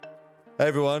Hey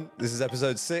everyone, this is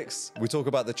episode 6. We talk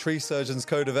about the tree surgeon's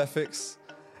code of ethics.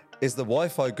 Is the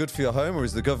Wi-Fi good for your home or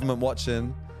is the government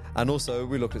watching? And also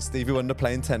we look at Stevie Wonder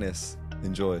playing tennis.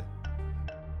 Enjoy.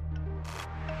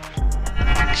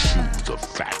 Choose the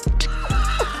fact.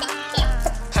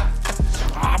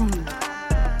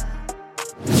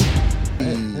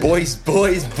 Boys.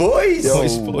 Boys.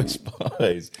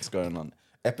 What's going on?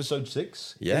 Episode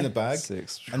 6 Yeah. in the bag.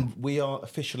 6. And we are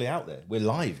officially out there. We're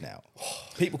live now.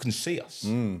 People can see us.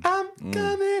 I'm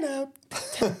coming out.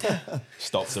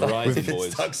 Stocks are rising,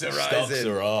 boys. Stocks are Stocks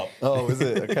rising. are up. Oh, is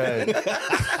it? Okay.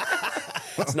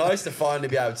 It's nice to finally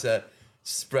be able to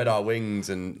spread our wings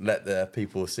and let the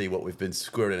people see what we've been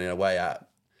squirreling away at.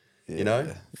 You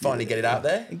know? Finally get it out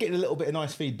there. And getting a little bit of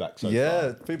nice feedback so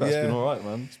Yeah, far. feedback's been all right,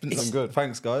 man. It's been good.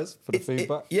 Thanks, guys, for the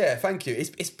feedback. Yeah, thank you.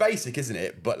 It's basic, isn't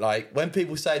it? But like when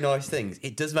people say nice things,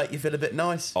 it does make you feel a bit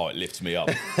nice. Oh, it lifts me up.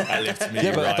 That lifts me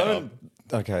Yeah, but right don't.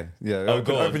 up. Okay, yeah. Oh,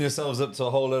 go on. Open yourselves up to a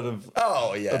whole load of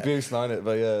Oh yeah. abuse now, innit?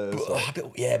 But yeah. it's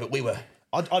like- But we were.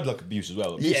 I'd like abuse as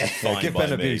well. Abuse Yeah. is fine give by Ben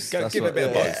me. abuse. That's Give it a bit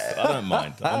of what- both. I don't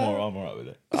mind. I'm all right with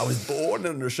it. I was born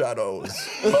in the shadows,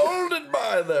 molded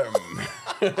by them.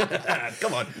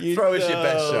 Come on, throw us your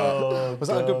best shot. Was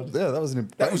that a good? Yeah, that was an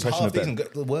That was impression half of Ben. decent.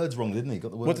 Got the words wrong, didn't he?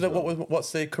 Got the words wrong.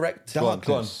 What's the correct? Go on,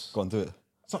 Darkness. do it.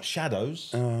 It's not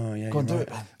shadows. Oh yeah. Go on, do it.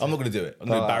 I'm not going to do it. I'm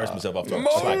going to embarrass myself after I've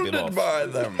slagged him Molded off. by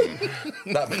them.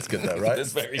 That bit's good though, right?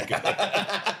 That's very good.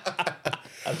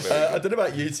 I don't know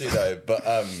about you two though, but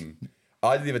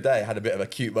I the other day had a bit of a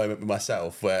cute moment with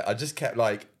myself where I just kept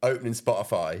like opening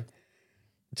Spotify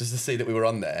just to see that we were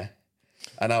on there,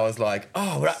 and I was like,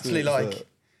 oh, we're actually like,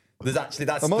 there's actually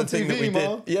that's I'm the on thing that TV, we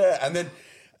Ma. did, yeah,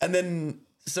 and then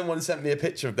someone sent me a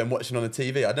picture of them watching on the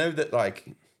TV. I know that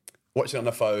like watching on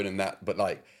the phone and that, but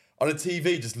like on a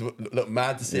TV just look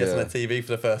mad to see us on Yeah. a TV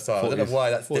for the first time. I don't know why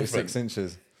that's 46 different.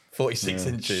 inches. 46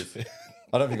 inches.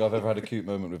 I don't think I've ever had a cute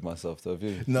moment with myself, though, have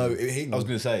you? No, I was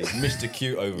going to say, Mr.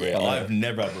 Cute over here. Yeah. I've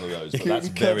never had one of those, but Cute that's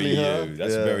and very cuddly, huh? you.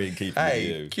 That's Yeah. very in keeping with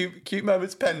Hey, you. cute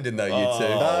moments pending though, you Oh, two.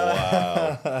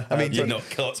 wow. I mean, You're not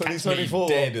caught. Catch me 2024.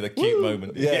 dead with a cute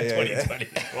moment. Yeah, Yeah, yeah, yeah.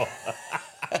 2024.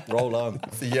 Roll on.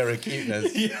 it's the year of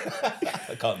cuteness.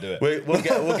 I can't do it. We'll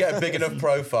get a big enough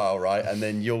profile, right? And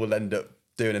then you'll end up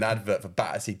doing an advert for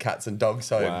Battersea Cats and Dogs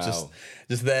Home. Wow.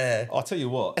 Just there. I'll tell you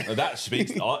what, that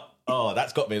speaks.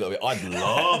 That's got me a little bit. I'd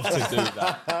love to do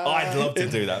that. I'd love to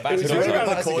do that. It's right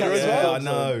around the corner as well. I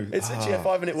know. It's actually a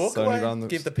 5-minute walk It's only away. round the-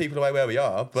 Give the people away where we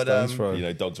are. But Stone's throw. You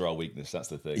know, dogs are our weakness. That's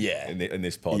the thing. Yeah. In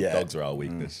this pod, Yeah. dogs are our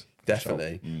weakness.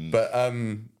 definitely. But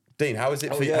Dean, how is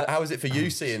it for you? yeah. How is it for you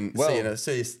seeing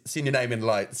your name in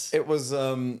lights? It was,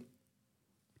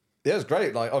 it was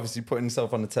great. Like, obviously, putting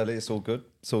yourself on the telly, it's all good.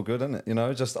 It's all good, isn't it? You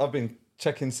know, just I've been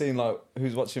checking, seeing like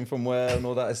who's watching from where and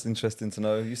all that. It's interesting to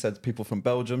know. You said people from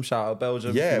Belgium. Shout out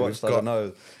Belgium. Yeah, if you we've watched, I don't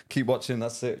know. Keep watching.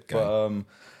 That's it. Okay.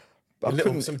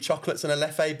 But Some chocolates and a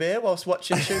Leffe beer whilst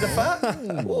watching Shoot the Fat.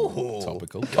 Ooh.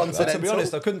 Topical. Continental. to be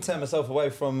honest, I couldn't tear myself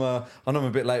away from. I know I'm a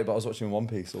bit late, but I was watching One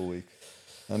Piece all week.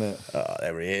 And Oh,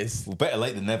 there he is. Well, better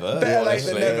late than never. Better late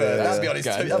than honestly. never. That'd be on his,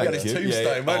 Okay, that'd be on thank his you.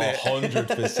 tombstone, won't it?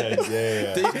 100%.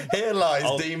 Yeah. Here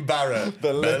lies Dean Barrett.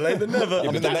 Better late than never. I'm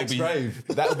in the that'll next be- grave.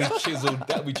 That'll be chiseled.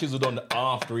 That'll be chiseled on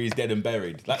after he's dead and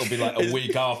buried. That'll be like a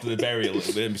week after the burial.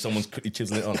 Then someone's quickly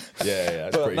chiseling it on. Yeah,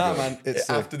 that's But pretty nah, good. man, it's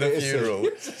After the funeral,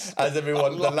 as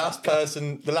everyone,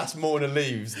 the last mourner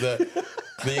leaves, the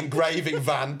engraving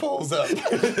van pulls up.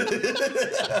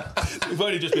 We've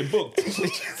only just been booked.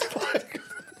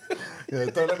 Yeah,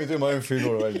 don't let me do my own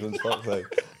funeral arrangements. Fuck's sake.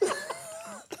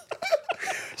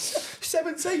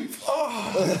 17th.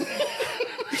 Oh.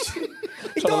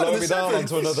 He Trying to died on lower the me down 7th.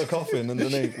 onto another coffin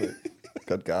underneath it.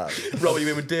 Good God. Roll you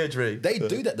in with Deirdre. They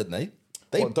do that, don't they?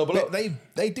 They What, double up?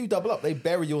 They do double up. They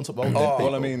bury you on top of old dead Oh, people.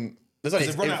 Well, I mean, There's only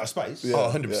They've run out of space.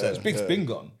 Oh, 100%. Big's been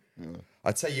gone.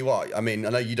 I tell you what, I mean, I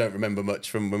know you don't remember much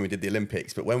from when we did the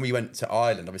Olympics, but when we went to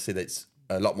Ireland, obviously it's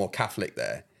a lot more Catholic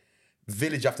there.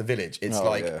 Village after village, it's Oh,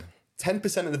 like yeah.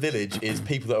 10% of the village is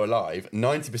people that are alive,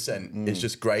 90% is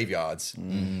just graveyards.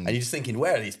 And you're just thinking,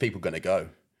 where are these people going to go?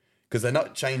 Because they're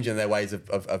not changing their ways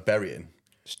of burying.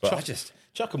 But I just...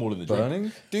 Chuck them all in the drink.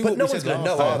 burning. Do But what no we one's said going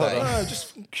to last know, are time. they? No,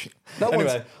 just No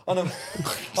one's... Anyway,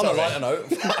 on a lighter note,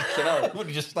 fucking hell. What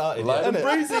you just started? Light and yeah.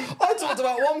 breezy. I talked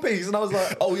about One Piece and I was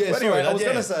like, Oh yeah, Well, sorry. anyway, I was yeah.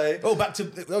 going to say, Oh, back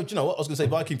to. Oh, do you know what? I was going to say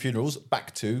Viking funerals.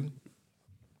 Back to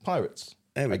pirates.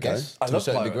 There we I go. guess I to love a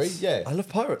certain pirates. degree. Yeah. I love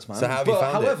pirates, man. So how have you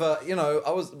found it? however, you know,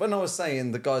 when I was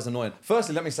saying the guy's annoying.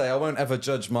 Firstly, let me say I won't ever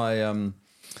judge my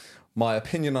my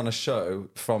opinion on a show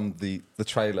from the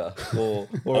trailer or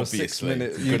a Obviously.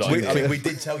 6-minute Good YouTube. I mean, we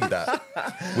did tell you that.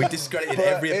 We discredited But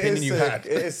every it is opinion you sick, had.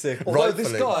 It is sick. Although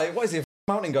this Rightfully. guy, what is he?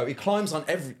 mountain goat. He climbs on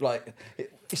every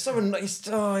He's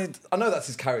so. I know that's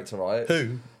his character, right?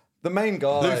 Who? The main guy.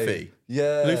 Luffy?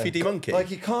 Yeah. Luffy D. Monkey? Like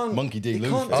he can't. Monkey D. He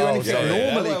Luffy. can't do Oh, anything sorry.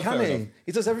 normally, Yeah, well, can fair he? enough.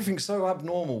 He does everything so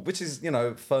abnormal, which is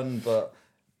fun, but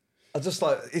I just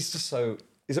like it's just so.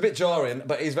 It's a bit jarring,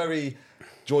 but he's very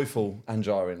joyful and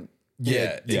jarring.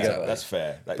 Yeah, exactly. that's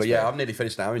fair. But yeah, I'm nearly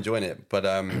finished now. I'm enjoying it. But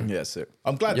Yeah, sick.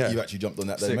 I'm glad Yeah. that you actually jumped on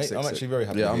that, though, Sick, mate. sick, I'm sick. actually very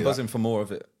happy. Yeah, to I'm hear buzzing for more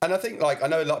of it. and I think I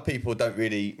know a lot of people don't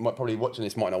really probably watching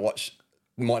this might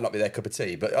not be their cup of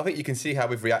tea. But I think you can see how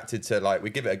we've reacted to we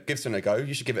give something a go.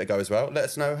 You should give it a go as well. Let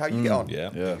us know how you get on. Yeah,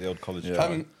 Yeah. the old college. Yeah.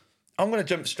 try. I'm going to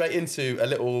jump straight into a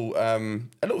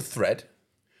little thread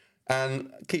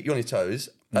and keep you on your toes.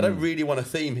 I don't really want a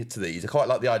theme to these. I quite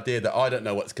like the idea that I don't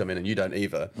know what's coming and you don't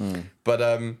either. But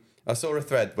I saw a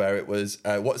thread where it was,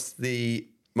 what's the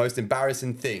most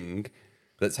embarrassing thing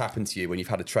that's happened to you when you've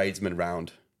had a tradesman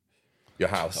round your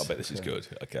house? I bet this is good.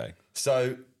 Okay.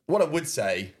 So what I would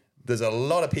say, there's a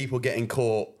lot of people getting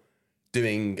caught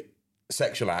doing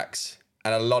sexual acts,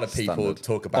 and a lot of people Standard.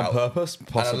 talk about On purpose? and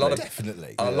a lot Possibly. of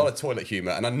Definitely. and a lot of toilet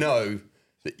humour. And I know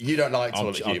that you don't like I'm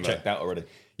toilet humour. checked out already.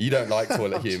 You don't like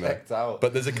toilet humour. checked out.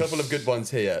 But there's a couple of good ones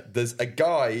here. There's a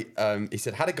guy, he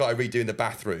said, had a guy redoing the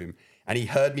bathroom, and he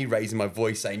heard me raising my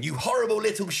voice saying, "You horrible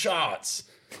little sharts."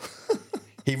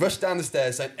 He rushed down the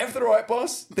stairs saying, "Everything all right,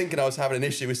 boss?" Thinking I was having an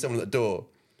issue with someone at the door.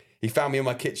 He found me in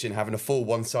my kitchen having a full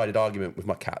one-sided argument with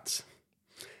my cats.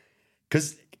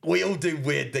 Because we all do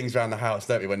weird things around the house,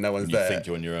 don't we, when no one's You there? think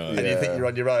you're on your own. And you think you're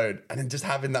on your own. And then just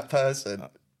having that person.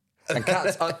 And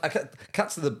cats,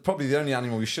 cats are probably the only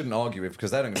animal we shouldn't argue with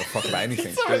because they don't give a fuck about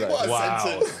anything. Sorry, do they? what? Wow,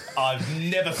 Sentence. I've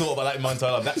never thought about that in my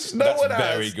entire life. That's No one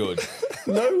very has. good.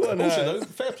 No one Also, has. though,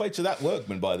 fair play to that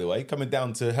workman, by the way, coming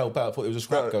down to help out. I thought there was a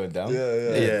scrap going down.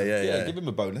 Yeah. Give him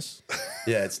a bonus.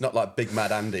 Yeah, it's not like Big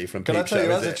Mad Andy from Can I Peep tell Show,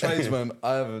 you, is as a it? tradesman,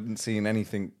 I haven't seen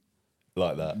anything.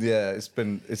 Like that. Yeah,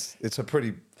 it's a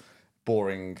pretty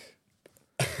boring.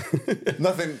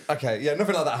 Nothing. Okay, yeah,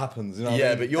 nothing like that happens. You know what I Yeah,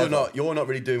 mean? but you're Ever. not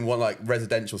really doing one like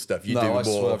residential stuff. You No, do I more.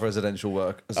 swerve residential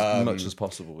work as much as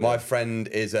possible. My Yeah. friend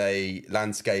is a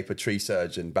landscaper, tree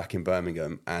surgeon back in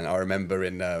Birmingham, and I remember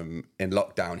in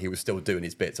lockdown he was still doing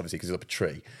his bits, obviously because he's up a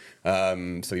tree,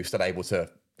 so he was still able to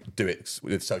do it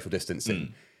with social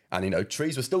distancing, and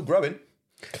trees were still growing.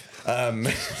 I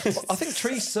think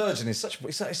tree surgeon is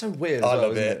it's so weird. I as well,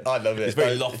 love isn't it. I love it. It's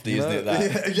very lofty, isn't it?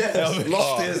 That. Yeah,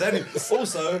 lofty as any.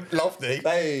 Also, lofty.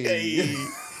 hey,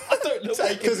 I don't know.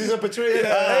 because he's up a tree.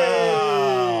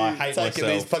 Oh, I hate Taking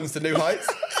myself. these puns to new heights.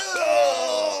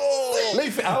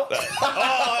 Leave it out.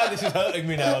 Oh, this is hurting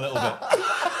me now a little bit.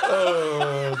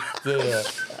 Oh dear.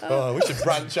 Oh, we should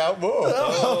branch out more.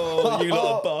 Oh, you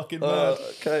lot are barking mad.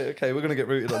 Okay, we're gonna get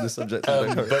rooted on this subject.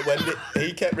 But when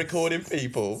he kept recording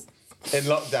people in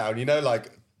lockdown,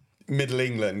 like Middle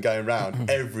England going round,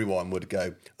 everyone would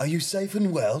go, "Are you safe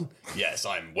and well?" "Yes,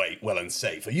 I'm well and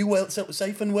safe." "Are you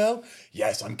safe and well?"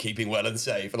 "Yes, I'm keeping well and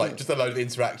safe." Like just a load of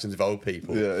interactions with old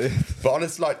people. Yeah. But on a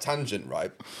slight tangent,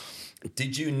 right?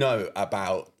 Did you know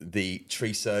about the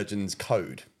tree surgeon's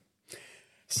code?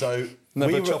 So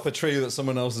Never we were- chop a tree that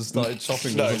someone else has started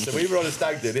chopping. no, or so something. we were on a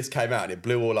stag do. This came out and it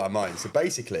blew all our minds. So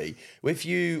basically, if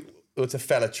you were to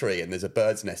fell a tree and there's a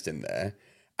bird's nest in there,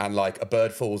 and like a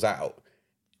bird falls out,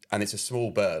 and it's a small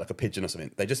bird, like a pigeon or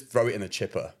something, they just throw it in the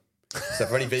chipper. So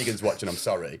for any vegans watching, I'm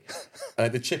sorry.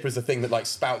 And the chipper is the thing that like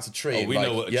spouts a tree. Oh, and, we like,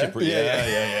 know what a yeah? chipper is.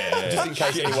 Yeah. Just in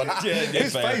case anyone.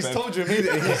 His face told you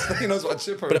immediately. He knows what a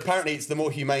chipper But is. apparently, it's the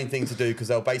more humane thing to do because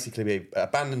they'll basically be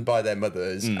abandoned by their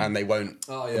mothers and they won't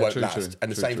true, last. true, And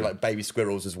the true, same for true. like baby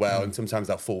squirrels as well. And sometimes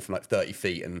they'll fall from like 30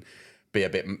 feet and be a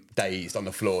bit dazed on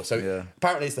the floor. So Yeah.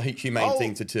 apparently, it's the humane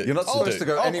thing to do. You're not supposed to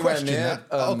go I'll anywhere question near. that.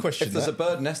 I'll question if there's that. a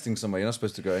bird nesting somewhere, you're not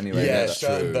supposed to go anywhere. Yeah, near that.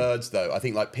 certain birds though. I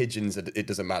think like pigeons, it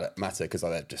doesn't matter because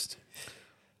they're just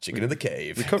chicken in the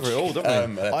cave. We cover it all,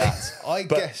 don't we? I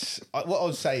guess what I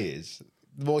would say is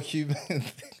the more human thing,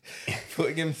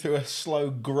 putting him through a slow,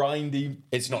 grindy.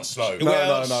 It's not slow.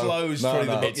 Well, no. slow's No, probably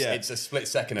no. the bit. It's a split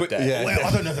second of death. yeah. Well,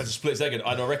 I don't know if that's a split second.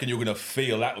 I don't reckon you're going to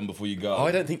feel that one before you go.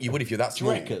 I don't think you would if you're that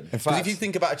small. reckon? Because fact- if you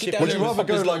think about a chip, Would you rather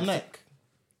go like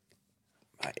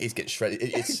he's getting shredded.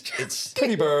 It's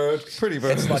pretty bird?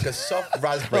 It's like a soft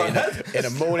raspberry in a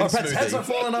morning Our pets' heads are smoothie.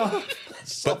 falling off.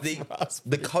 But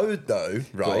the code though,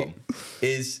 right,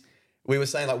 is we were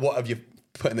saying like, what have you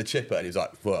put in the chipper? And he was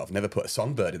like, well, I've never put a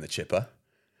songbird in the chipper.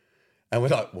 And we're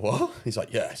like, what? He's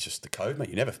like, yeah, it's just the code, mate.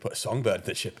 You never put a songbird in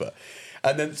the chipper.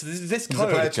 And then so this Does it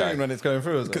play a code, tune when it's going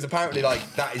through? because apparently like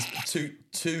that is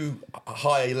too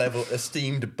high level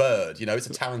esteemed bird. It's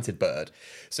a talented bird.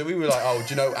 So we were like, oh,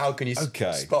 do you know how can you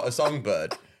Okay. spot a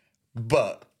songbird?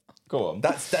 But Go on.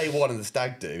 that's day one of the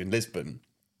stag do in Lisbon.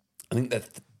 I think the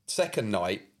second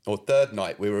night or third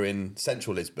night we were in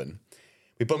central Lisbon.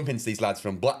 We bump into these lads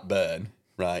from Blackburn,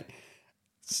 right?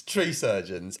 Tree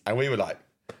surgeons, and we were like,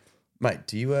 mate,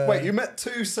 do you... Wait, you met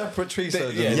two separate tree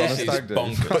surgeons yeah, on a it's stag do?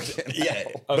 bonkers. Yeah,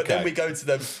 but then we go to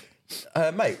them,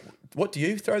 mate, what do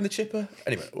you throw in the chipper?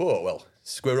 Anyway, oh, well,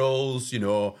 squirrels,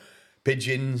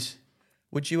 pigeons.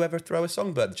 Would you ever throw a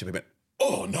songbird in the chipper? He went,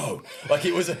 oh, no. Like,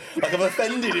 it was, like, I'm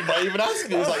offended him by even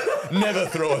asking. He was like, never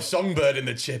throw a songbird in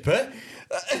the chipper.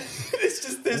 It's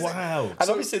just this. Wow. And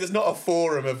obviously there's not a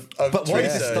forum of But tree where did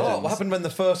it surgeons. start? What happened when the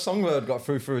first songbird got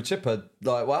through a chipper?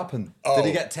 Like, what happened? Did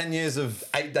he get 10 years of...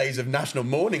 8 days of national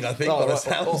mourning, I think, by the right,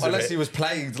 sounds of unless it. he was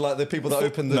plagued like the people that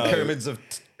opened the No. pyramids of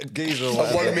Giza or A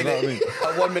whatever. 1 you know what I minute,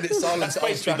 mean? a 1 minute silence at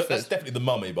Old Basically, Trafford. that's definitely the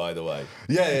mummy, by the way.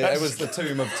 Yeah, it was the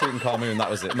tomb of Tutankhamun, that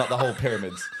was it, not the whole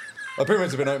pyramids. The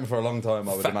pyramids have been open for a long time,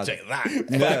 I would imagine. Check that.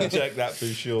 Fact check that for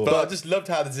sure. But I just loved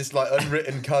how there's this like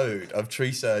unwritten code of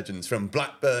tree surgeons from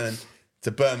Blackburn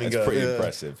to Birmingham. It's pretty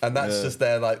impressive. And that's just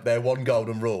their one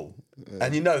golden rule.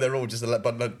 And they're all just a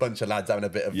bunch of lads having a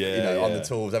bit of, on the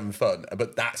tools, having fun.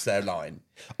 But that's their line.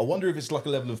 I wonder if it's like a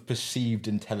level of perceived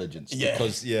intelligence. Yeah.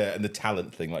 Because, and the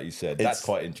talent thing, like you said, that's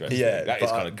quite interesting. Yeah, That is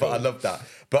kind of cool. But I love that.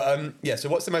 But so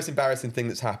what's the most embarrassing thing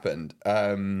that's happened?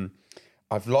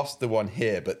 I've lost the one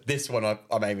here, but this one I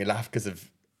made me laugh because of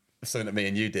something that me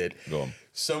and you did. Go on.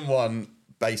 Someone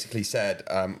basically said,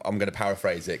 I'm going to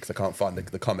paraphrase it because I can't find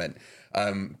the comment.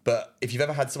 But if you've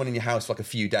ever had someone in your house for like a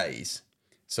few days,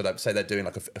 so that say they're doing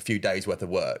like a few days worth of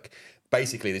work,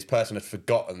 basically this person had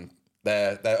forgotten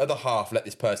their other half let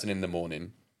this person in the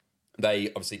morning. They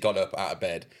obviously got up out of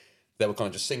bed. They were kind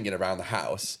of just singing around the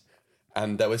house,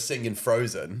 and they were singing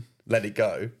Frozen, Let It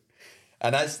Go.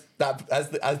 And as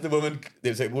the woman, it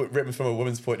was written from a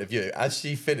woman's point of view. As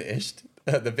she finished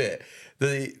the bit,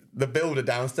 the builder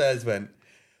downstairs went,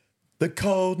 "The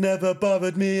cold never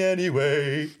bothered me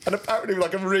anyway." And apparently,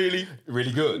 like a really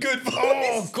good voice.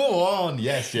 Oh, go on.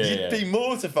 Yes, You'd be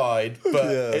mortified, but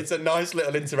it's a nice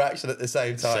little interaction at the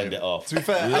same time. Send it off. To be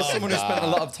fair, as someone who spent a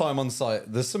lot of time on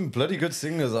site, there's some bloody good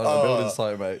singers on the building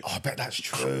site, mate. I bet that's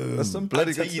true. There's some I'll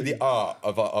bloody tell good you singers. the art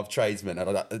of tradesmen.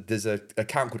 And there's a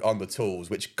account called On the Tools,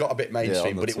 which got a bit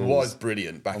mainstream, On the but it Tools. was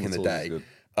brilliant back On in the the Tools is day.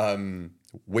 good.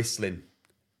 Whistling.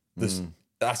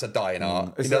 That's a dying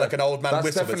art. Is You know, that- like an old man that's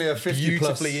whistle definitely a 50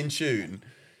 beautifully plus. in tune.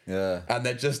 Yeah. And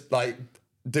they're just like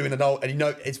doing an old, and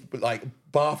it's like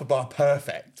bar for bar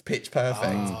perfect, pitch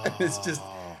perfect. It's just,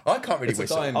 I can't really It's a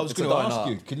whistle. dying- I was It's a going to dying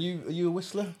ask art. you, are you a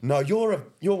whistler? No, you're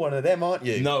one of them, aren't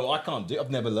you? No, I can't do it. I've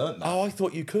never learned that. Oh, I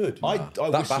thought you could. I whistle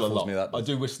a baffles lot. me, that I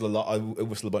do whistle a lot. I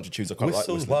whistle a bunch of tunes. I quite like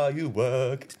Whistle whistling. while you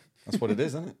work. That's what it is,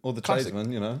 isn't it? All the Classic.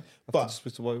 tradesmen, have But- to just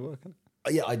whistle while you work, innit?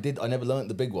 Yeah, I did. I never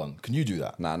learned the big one. Can you do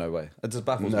that? Nah, no way. It just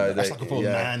baffles No, me. That's like a full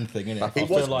yeah. man thing, isn't it? I It feel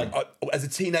was like as a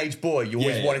teenage boy, you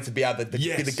always Yeah. wanted to be able to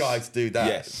be the guy to do that.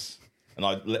 yes, and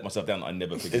I let myself down. I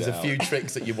never figured There's it a out. few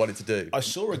tricks that you wanted to do. I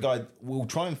saw a guy. We'll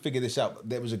try and figure this out.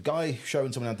 There was a guy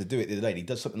showing someone how to do it the other day. He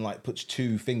does something like puts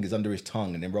two fingers under his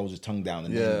tongue and then rolls his tongue down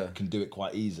and Yeah. then can do it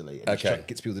quite easily. And just Okay.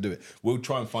 gets people to do it. We'll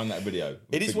try and find that video.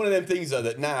 It is one of them things though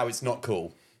that now it's not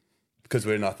cool because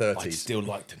we're in our I'd 30s. still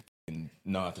like to f***ing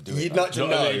know how to do it. You'd though. like Do to you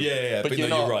what I know, mean? Yeah. but But you're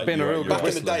no, not you're right. being a you're real right, good you're Back in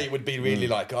right. the day, it would be really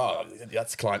like, oh,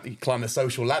 that's you climb the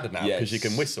social ladder now because you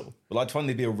can whistle. Well, I'd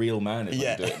finally be a real man if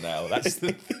I could do it now. That's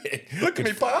the thing. Look at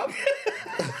me, pop.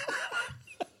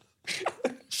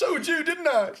 Showed you, didn't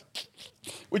I?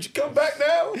 Would you come back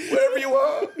now, wherever you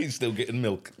are? He's still getting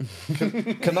milk.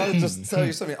 Can I just tell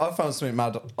you something? I found something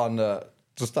mad on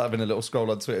just having a little scroll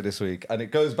on Twitter this week, and it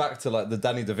goes back to like the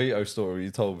Danny DeVito story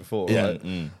you told before, right?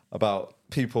 About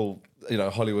people,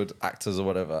 Hollywood actors or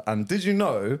whatever. And did you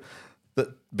know that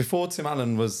before Tim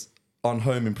Allen was on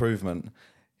Home Improvement,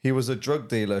 he was a drug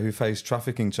dealer who faced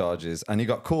trafficking charges, and he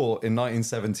got caught in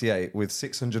 1978 with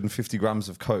 650 grams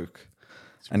of coke,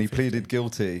 and he pleaded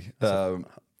guilty.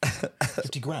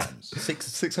 50 grams.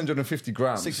 650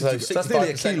 grams. So So that's nearly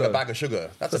a 65% of kilo. a bag of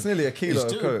sugar. That's nearly a kilo He's of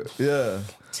doing- coke. Yeah.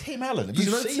 Tim Allen, have Did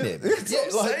you know seen Tim- him? Yeah,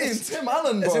 like it's- Tim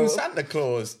Allen, It's bro. in Santa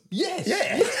Claus. Yes.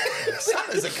 Yeah.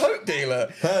 Santa's a coke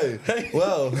dealer. Hey,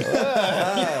 well,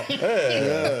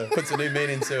 Puts a new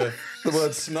meaning to it. the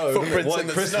word snow. doesn't it? Footprints White in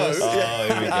the Christmas. snow. Oh,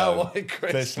 here we Ah, go. White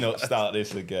Christmas. Let's not start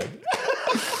this again.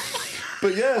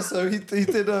 But yeah, so he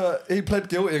pled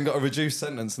guilty and got a reduced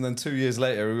sentence, and then 2 years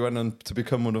later, he went on to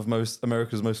become one of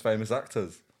America's most famous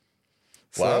actors.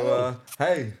 So, Wow.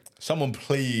 hey, Someone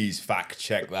please fact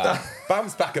check that.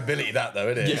 Bounce back ability, that though,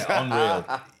 isn't it? Yeah,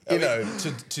 unreal. You know,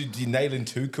 to nailing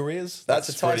 2 careers. that's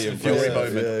a pretty Tyson Fury impressive.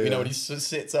 moment. Yeah, You know, yeah. when he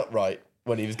sits upright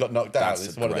when he was got knocked down. That's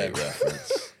It's a one of great them.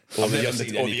 reference. I've the never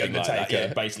seen anything like that. Undertaker.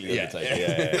 Yeah, basically the Undertaker.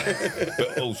 Yeah.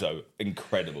 But also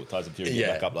incredible. Tyson Fury get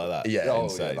back up like that. Yeah. Oh,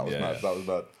 Insane. yeah, that was mad. That was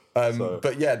mad.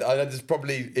 But yeah, I know there's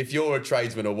probably, if you're a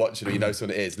tradesman or watching or you know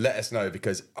someone it is, let us know,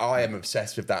 because I am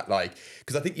obsessed with that. Like,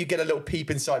 because I think you get a little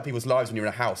peep inside people's lives when you're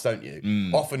in a house, don't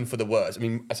you? Often for the worst. I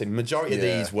mean, I say majority of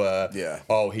these were,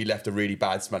 oh, he left a really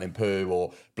bad smelling poo,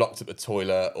 or blocked up the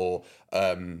toilet, or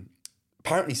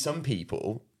apparently some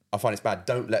people, I find it's bad,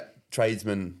 don't let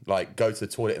tradesmen like go to the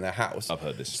toilet in their house. I've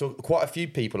heard this. So quite a few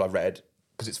people I've read,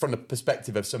 because it's from the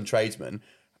perspective of some tradesmen,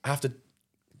 have to,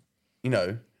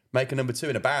 make a number 2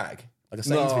 in a bag, like a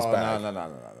Sainsbury's bag.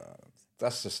 No.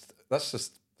 That's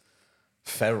just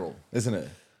feral, isn't it?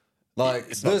 Like,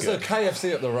 It's not there's good. a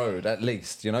KFC up the road, at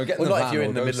least. Get in Well, the not van if you're or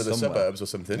in the go middle of the somewhere. suburbs or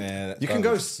something. Yeah, You can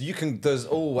go. There's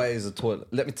always a toilet.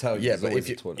 Let me tell you. Yeah, there's but always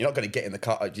if a toilet. you're not going to get in the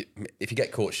car, if you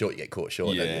get caught short, you get caught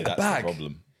short. don't Yeah, you? that's bag. the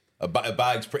problem. A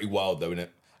bag's pretty wild, though, isn't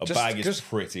it? A bag is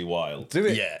pretty wild. do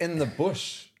it Yeah. in the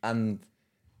bush, and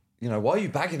why are you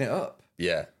bagging it up?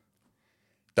 Yeah.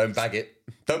 Don't bag it.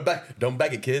 Don't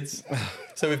bag it, kids.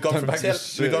 So we've gone from bag your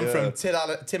shit, yeah.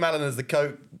 Tim Allen as the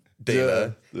coke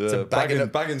dealer to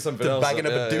bagging something to else bagging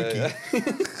up up, a yeah,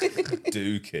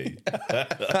 dookie.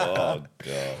 Dookie. Oh,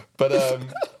 God. But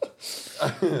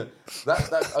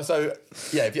so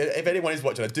yeah. If anyone is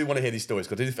watching, I do want to hear these stories,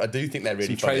 because I do think they're really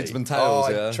Some funny. tradesman tales,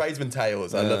 yeah. Tradesman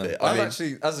tales. I love it. I've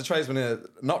actually, as a tradesman here,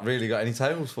 not really got any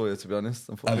tales for you, to be honest.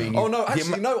 mean,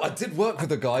 I did work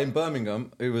with a guy in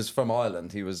Birmingham who was from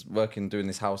Ireland. He was doing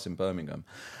this house in Birmingham.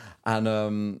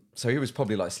 And so he was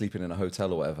probably like sleeping in a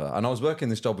hotel or whatever. And I was working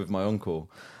this job with my uncle.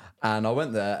 And I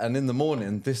went there, and in the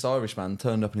morning, this Irishman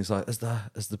turned up and he's like, has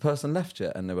the person left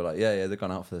yet? And they were like, yeah, they've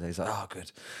gone out for the day. He's like, oh,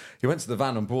 good. He went to the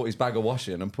van and brought his bag of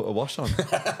washing and put a wash on.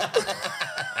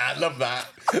 I love that.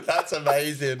 That's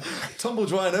amazing. Tumble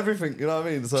dry and everything, you know what I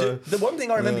mean? So The one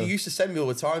thing I remember you used to send me all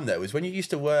the time, though, was when you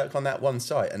used to work on that one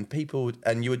site, and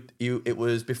it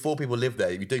was before people lived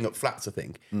there. You were doing up flats, I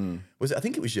think. I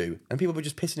think it was you, and people were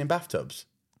just pissing in bathtubs.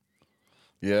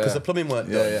 yeah. Because the plumbing weren't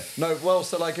done. Yeah. No, well,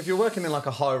 so like if you're working in like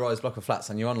a high-rise block of flats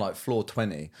and you're on like floor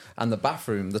 20 and the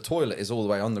bathroom, the toilet is all the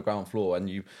way on the ground floor, and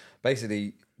you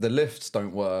basically, the lifts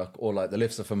don't work, or like the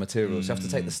lifts are for materials. You have to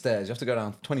take the stairs. You have to go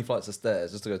down 20 flights of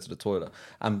stairs just to go to the toilet.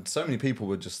 And so many people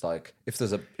would just like, if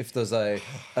there's a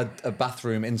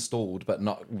bathroom installed but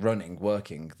not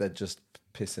working, they'd just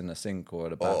piss in a sink or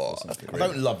at a bath or something. I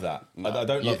don't love that. I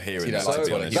don't love hearing you that, don't to like be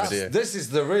to honest. do it, do you? This is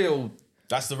the real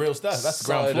That's the real stuff. That's the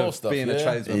ground side floor of stuff. being a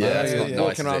tradesman. Yeah, man. it's You're not nice,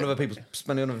 walking is around it? other people's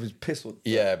smelling other people's piss.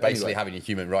 Yeah, basically Anyway. having your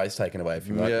human rights taken away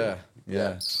from you.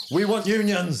 Yeah. We want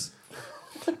unions.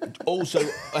 Also,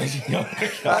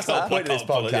 That's the point of this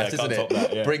podcast, isn't it?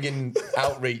 That, Bringing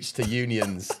outreach to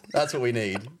unions. That's what we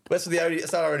need.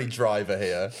 That's our only driver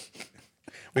here.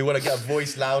 We want to get a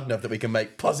voice loud enough that we can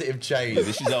make positive change.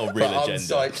 This is our real for agenda.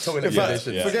 on-site toilet In fact,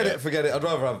 conditions. forget it. I'd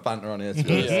rather have banter on here. To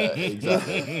be honest. Yeah,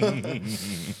 exactly.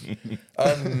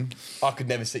 I could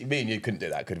never see. Me and you couldn't do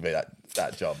that. Couldn't be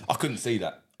that job. I couldn't see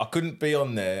that. I couldn't be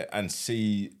on there and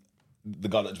see the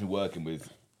guy that's been working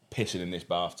with pissing in this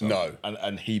bathtub. No.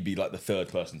 And he'd be like the third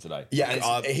person today. Yeah,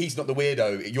 and he's not the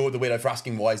weirdo. You're the weirdo for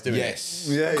asking why he's doing Yes.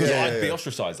 Yeah, Because yeah, I'd be yeah.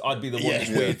 ostracised. I'd be the one Yeah. that's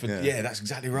weird for. Yeah. Yeah, that's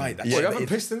exactly right. That's Well, you it. haven't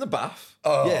pissed in the bath.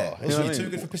 Oh, Yeah. You know So what I you're too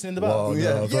mean? good for pissing in the bath.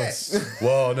 Yeah. Yes.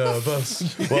 One of us.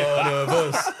 One of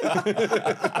us.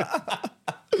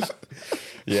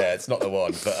 Yeah, it's not the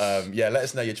one. But let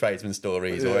us know your tradesman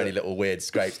stories or any little weird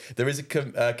scrapes. There is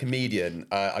a comedian,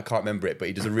 I can't remember it, but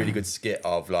he does a really good skit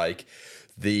of like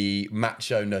the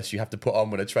macho-ness you have to put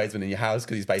on when a tradesman in your house,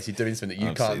 because he's basically doing something that you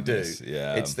I've can't seen do. this,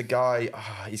 yeah. It's the guy,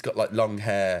 he's got like long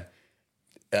hair,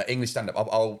 English stand-up.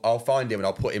 I'll find him and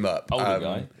I'll put him up. Older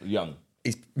guy, young.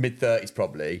 He's mid-30s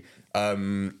probably,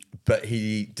 but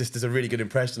he just does a really good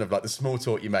impression of like the small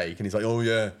talk you make, and he's like, oh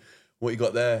yeah, what you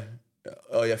got there?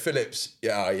 Oh yeah, Phillips.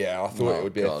 Yeah, I thought it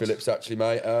would be God. a Phillips actually,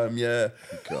 mate. Yeah.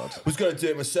 God. Was going to do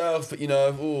it myself, but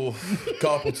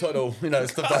carpal tunnel,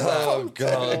 stuff like that. Oh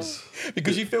God.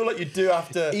 Because you feel like you do have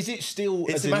to. Is it still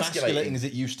It's as emasculating as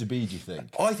it used to be, do you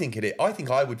think? I think it is. I think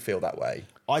I would feel that way.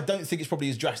 I don't think it's probably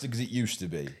as drastic as it used to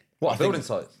be. What, I think- building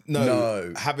sites?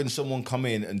 No. Having someone come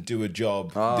in and do a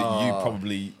job that you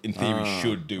probably, in theory,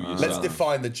 should do yourself. Let's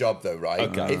define the job though, right?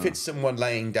 Okay. If it's someone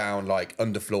laying down like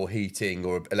underfloor heating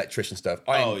or electrician stuff,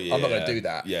 I'm not going to do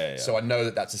that. Yeah. So I know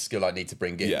that that's a skill I need to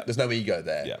bring in. Yeah. There's no ego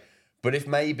there. Yeah. But if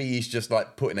maybe he's just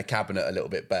like putting a cabinet a little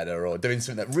bit better or doing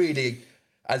something that really,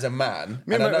 as a man,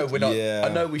 and I know we're not. Yeah.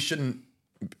 I know we shouldn't.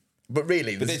 But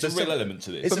really, But there's a real element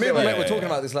to this. It's But a me and real my mate were element. talking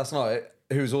about this last night,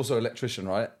 who's also an electrician,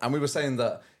 right? And we were saying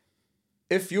that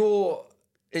if you're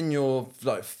in your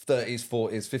like 30s,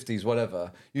 40s, 50s,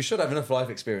 whatever, you should have enough life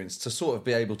experience to sort of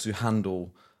be able to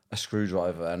handle a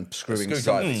screwdriver and screwing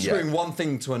one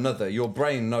thing to another. Your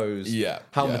brain knows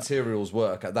how materials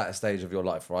work at that stage of your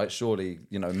life, right? Surely,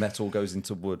 metal goes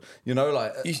into wood. I don't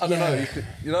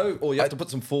know. Or you have to put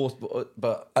some force,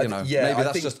 but maybe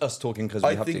that's just us talking because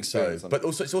we have the experience. But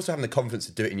also, it's also having the confidence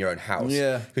to do it in your own house.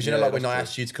 Yeah, because like when I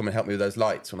asked you to come and help me with those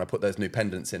lights when I put those new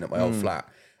pendants in at my old flat,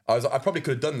 I probably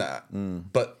could have done that,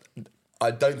 but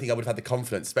I don't think I would have had the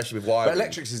confidence, especially with wiring. But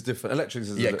electrics is different. Electrics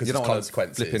is because you don't want to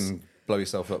consequences. blow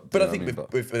yourself up. But I think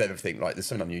with everything, like there's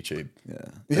something on YouTube.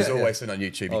 There's always something on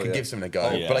YouTube. You can give something a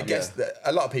go. But I guess that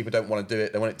a lot of people don't want to do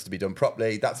it. They want it to be done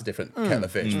properly. That's a different kettle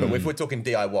of fish. But if we're talking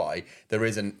DIY, there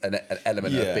is an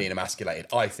element of being emasculated,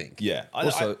 I think. Yeah.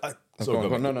 Also, sorry,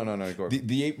 go on. No. Go on.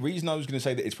 The reason I was going to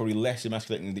say that it's probably less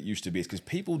emasculating than it used to be is because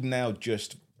people now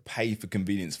just pay for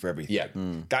convenience for everything. Yeah.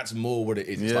 That's more what it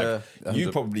is. It's like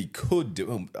you probably could do.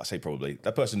 Well, I say probably.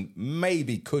 That person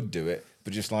maybe could do it,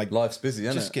 but just like life's busy,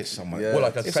 isn't just it? get someone. Well,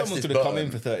 like if someone's going to come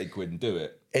in for 30 quid and do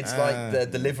it, it's like the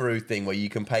Deliveroo thing where you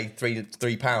can pay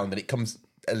 £3 and it comes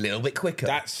a little bit quicker.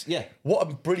 What a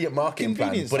brilliant marketing plan.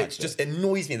 Convenience But factor. it just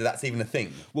annoys me that that's even a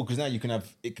thing. Well, because now it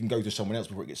can go to someone else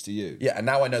before it gets to you. Yeah, and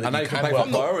now I know that you can pay work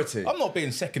for priority. I'm not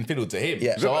being second fiddle to him.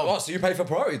 Yeah. So you pay for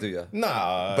priority, do you?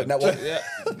 Nah. But now what?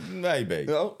 Maybe.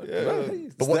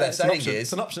 But what they're saying is,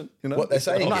 it's an option. what they're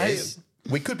saying is,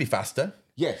 we could be faster.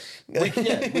 Yes. We could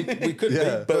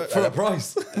be. But for a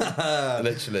price.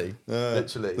 Literally.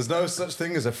 There's no such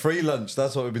thing as a free lunch.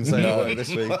 That's what we've been saying this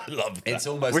week. I love that. It's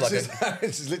almost Which like is,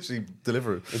 which is literally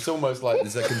Deliveroo. it's almost like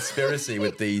there's a conspiracy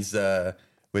with these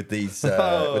companies,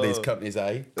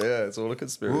 eh? Yeah, it's all a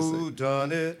conspiracy. Who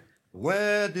done it?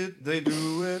 Where did they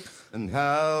do it? And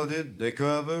how did they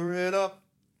cover it up?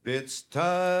 It's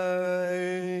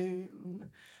time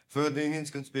for these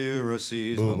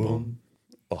conspiracies. Boom, boom.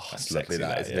 Oh, that's lovely.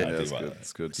 That, isn't it?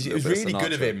 It's good. It was really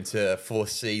good of him to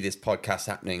foresee this podcast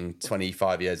happening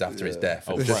 25 years after his death.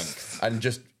 Oh, Frank. And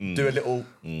just do a little,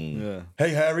 hey,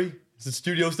 Harry, is the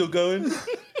studio still going?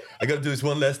 I got to do this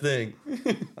one last thing.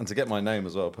 And to get my name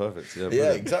as well, perfect. Yeah,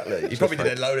 Yeah, exactly. He probably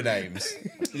did a load of names.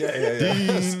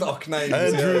 yeah. Stock names.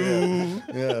 Andrew.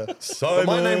 Yeah. Simon. But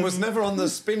my name was never on the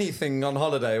spinny thing on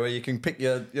holiday where you can pick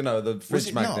your, the fridge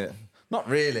it magnet. Not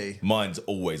really. Mine's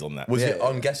always on that. Was it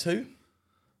on Guess Who?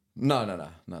 No.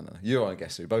 You're on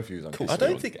Guess Who. Both of you on Guess Who. I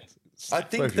don't think. I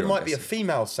think Both there you're might on be a Guess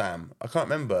female Sam. I can't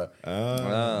remember.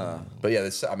 But yeah,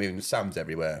 Sam's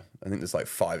everywhere. I think there's like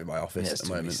 5 in my office Yeah, at it's the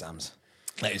too many moment. Sams.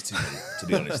 That is too many. To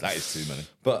be honest, that is too many.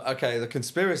 But okay, the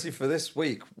conspiracy for this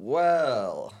week.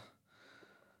 Well,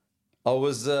 I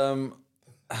was going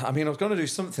to do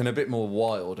something a bit more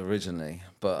wild originally,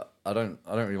 but I don't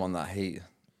really want that heat,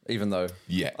 even though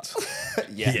Yet.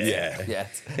 yeah,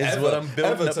 Is what I'm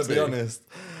building up to be to. honest.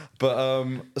 But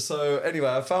so anyway,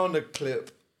 I found a clip.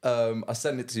 I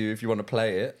sent it to you if you want to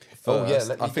play it. First. Oh, yeah,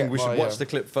 let me I think get we should my, watch the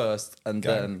clip first and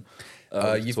then.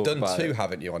 You've talk done about 2, it.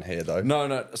 haven't you, on here though?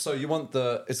 No. So you want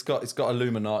it's got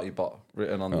Illuminati bot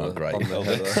written on the great. on the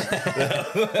header.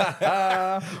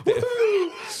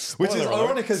 Which is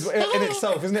ironic because in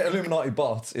itself, isn't it? Illuminati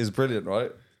bot is brilliant,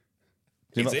 right?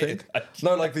 Do you Is not it? think?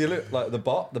 No, like the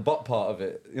bot part of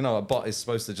it. A bot is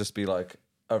supposed to just be like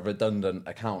a redundant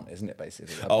account, isn't it?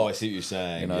 Basically. Oh, I see what you're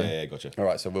saying. Yeah, gotcha. All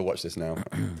right, so we'll watch this now.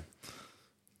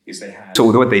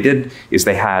 So what they did is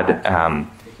they had,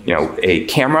 a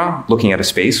camera looking at a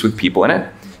space with people in it.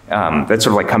 That's sort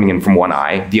of like coming in from one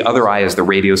eye. The other eye is the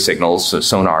radio signals, so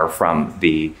sonar from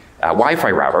the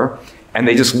Wi-Fi router. And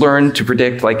they just learned to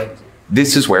predict,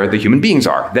 this is where the human beings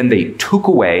are. Then they took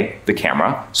away the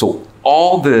camera. So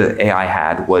all the AI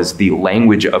had was the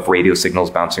language of radio signals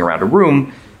bouncing around a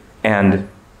room. And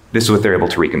this is what they're able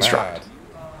to reconstruct.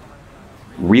 Mad.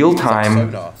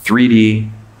 Real-time sonar. 3D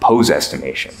pose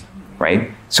estimation, right?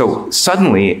 So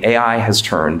suddenly AI has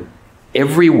turned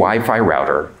every Wi-Fi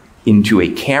router into a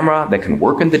camera that can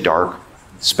work in the dark,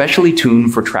 specially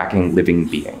tuned for tracking living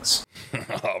beings.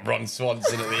 Oh, Ron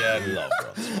Swanson at the end. Love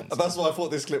Ron Swanson. That's why I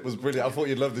thought this clip was brilliant. I thought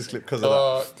you'd love this clip because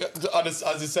of that. As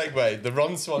a segue, the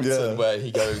Ron Swanson where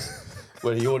he goes,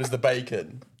 where he orders the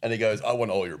bacon and he goes, I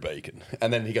want all your bacon.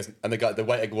 And then he goes, and the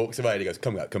waiter walks away and he goes,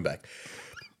 come back.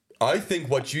 I think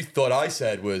what you thought I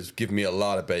said was, give me a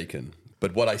lot of bacon.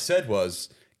 But what I said was,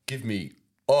 give me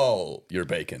all your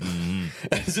bacon.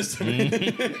 It's just,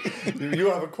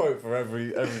 You have a quote for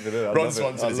everything. Ron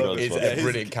Swanson is a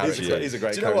brilliant character. He's a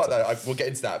great Do you know what, character. though? We'll get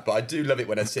into that, but I do love it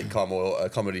when a sitcom or a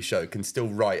comedy show can still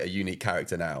write a unique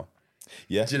character now.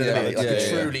 Yeah. Do you know what I mean? Like Yeah, a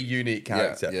yeah. truly unique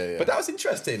character. yeah. But that was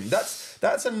interesting.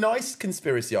 That's a nice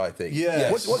conspiracy, I think.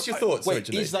 Yeah. What's your thoughts Wait,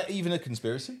 originally? is that even a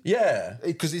conspiracy? Yeah.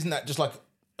 Because isn't that just like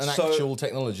an So- actual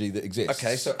technology that exists?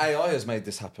 Okay, so AI has made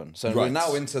this happen. So we're Right.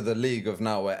 now into the league of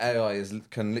now where AI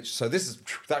can literally. So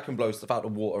that can blow stuff out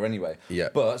of water anyway. Yeah.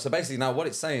 But so basically now what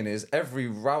it's saying is every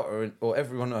router or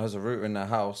everyone that has a router in their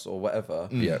house or whatever.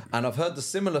 Yeah. And I've heard the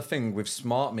similar thing with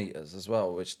smart meters as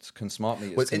well, which smart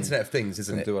meters. Well, it's can- Internet of Things,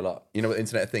 isn't can it? do a lot. You know what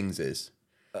Internet of Things is?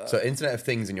 So Internet of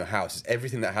Things in your house is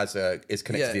everything that is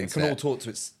connected Yeah, to the it internet. can all talk to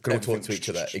its. Can all talk everything. to each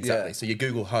other. Exactly. Yeah. So your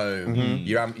Google Home,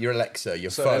 your Alexa,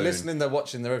 your So phone. they're listening, they're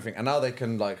watching, they're everything, and now they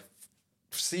can like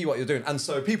see what you're doing. And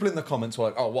so people in the comments were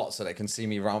like, "Oh, what?" So they can see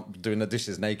me around doing the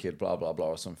dishes naked, blah blah blah,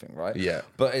 or something, right? Yeah.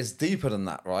 But it's deeper than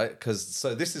that, right? Because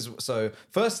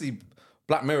firstly,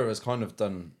 Black Mirror has kind of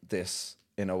done this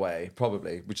in a way,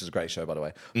 probably, which is a great show, by the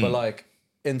way. But like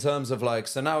in terms of like,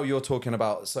 so now you're talking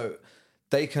about, so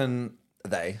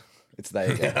it's they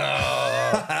again.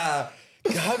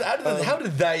 How do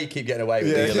they keep getting away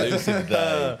with these? Elusive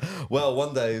day. Well,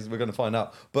 one day we're going to find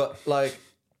out. But like,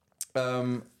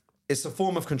 it's a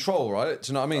form of control, right? Do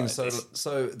you know what I mean?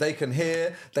 So they can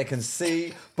hear, they can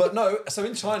see. But no, so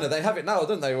in China they have it now,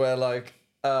 don't they? Where like,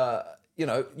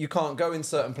 you can't go in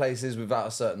certain places without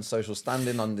a certain social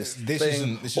standing on this thing.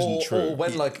 This isn't true. Or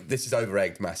when like. This is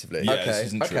over-egged massively. Yeah. Okay, this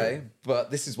isn't true. okay, but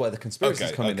this is where the conspiracy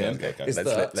is coming in. Okay. Is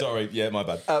that Sorry, yeah, my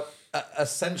bad. a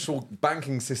central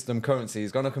banking system currency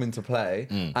is going to come into play,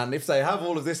 and if they have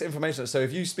all of this information, so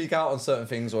if you speak out on certain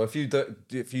things, or if you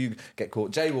get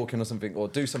caught jaywalking or something, or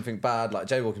do something bad, like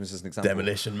jaywalking is just an example.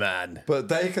 Demolition Man. But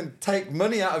they can take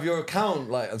money out of your account,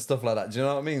 like and stuff like that. Do you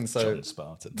know what I mean? So John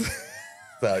Spartan.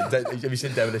 So, have you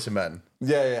seen Demolition Man?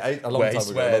 yeah, a long Where time he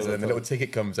ago. swears and the little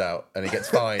ticket comes out and he gets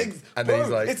fined. And then he's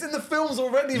Bro, like... it's in the films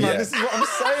already, man. Yeah. This is what I'm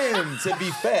saying. To be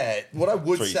fair, what I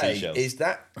would Three say seashells. is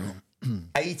that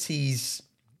 80s,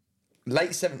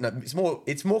 late 70s, no,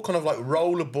 it's more kind of like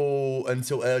rollerball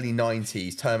until early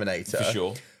 90s, Terminator. For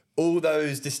sure. All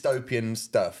those dystopian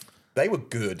stuff, they were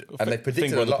good. And they predicted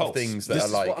finger a on the lot of pulse. things that This are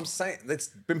is like... what I'm saying. It's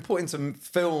been put into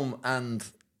film and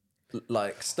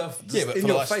like stuff just Yeah, but in for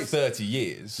the your last face. 30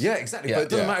 years. Yeah, exactly. Yeah, but it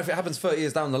doesn't yeah. matter if it happens 30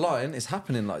 years down the line, it's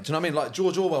happening. Like, do you know what I mean? Like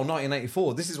George Orwell,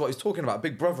 1984, this is what he's talking about,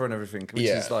 Big Brother and everything, which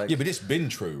Yeah. is like Yeah, but it's been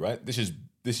true, right? This is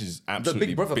the absolutely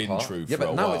Big Brother been part. true Yeah, for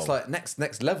but a now while. it's like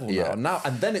next level Yeah. now.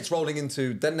 And then it's rolling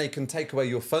into, then they can take away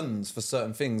your funds for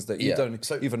certain things that you Yeah. don't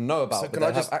So- even know about, so but can they I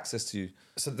have just- access to you.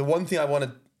 So the one thing I want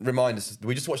to remind us,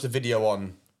 we just watched a video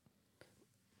on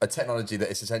a technology that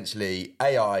is essentially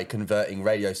AI converting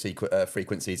radio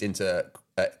frequencies into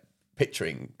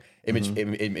picturing,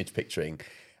 image picturing,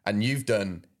 and you've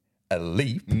done a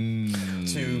leap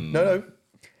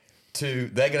to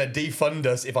they're going to defund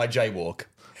us if I jaywalk.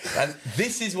 And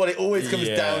this is what it always comes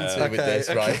Yeah. down to with Okay, this,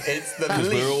 right? It's the Because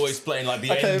leap. we're always playing like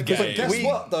the Okay, end but game. guess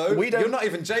what though? we don't- You're not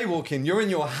even jaywalking. You're in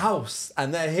your house,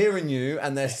 and they're hearing you,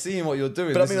 and they're seeing what you're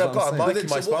doing. But I This mean, is I've what got a I'm mic saying. in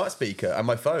my smart speaker and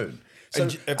my phone. So,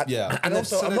 yeah. And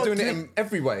also, so I'm they're not doing it doing- in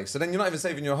every way. So then you're not even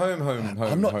saving your home.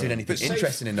 I'm not doing anything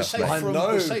interesting enough, mate. I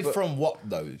know, Safe but- from what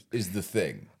though is the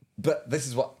thing. But this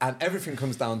is what, and everything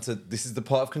comes down to, this is the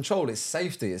part of control. It's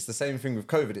safety. It's the same thing with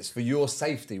COVID. It's for your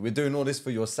safety. We're doing all this for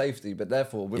your safety. But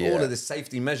therefore, with all Yeah. of this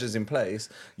safety measures in place,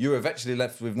 you're eventually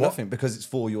left with nothing because it's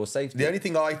for your safety. The only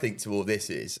thing I think to all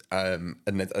this is, and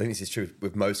I think this is true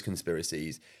with most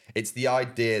conspiracies, it's the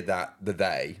idea that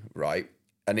they, right?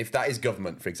 And if that is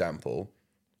government, for example,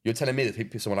 you're telling me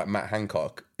that someone like Matt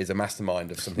Hancock is a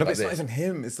mastermind of something No, but like it's this. not even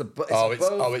him. It's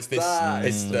it's this. That.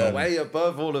 It's way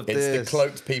above all of It's this. the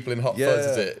cloaked people in Hot Fuzz,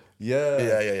 is it?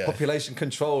 Yeah. Population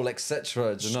control,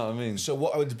 etc. Do you know what I mean? So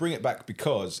what I would bring it back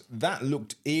because that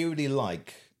looked eerily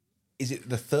like, is it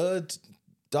the third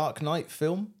Dark Knight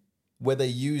film where they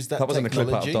used that wasn't a clip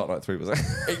out of technology? Dark Knight 3, was it?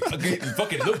 It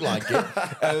fucking looked like it.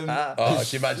 Oh, can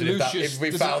you imagine Lucius- if we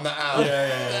does found that out?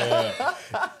 Yeah.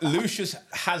 Lucius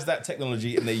has that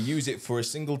technology and they use it for a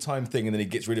single time thing and then he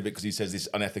gets rid of it because he says it's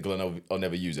unethical and I'll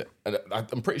never use it. And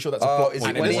I'm pretty sure that's a Oh, plot is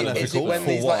point. it when, in he, this one. is it when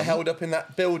for he's like one. held up in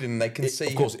that building and they can see?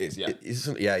 Of course it is, yeah.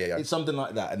 Yeah. It's something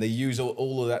like that, and they use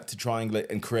all of that to triangulate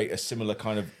and create a similar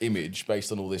kind of image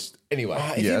based on all this. Anyway,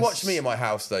 If you Yes. watch me in my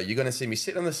house, though, you're going to see me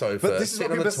sitting on the sofa, But this is what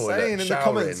sitting on people the are toilet, saying in the showering.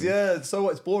 comments. Yeah, so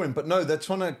it's boring. But no, they're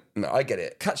trying to No, I get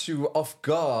it. catch you off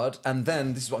guard. And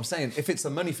then this is what I'm saying. If it's a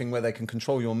money thing where they can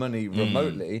control your money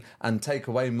remotely and take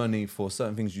away money for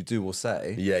certain things you do or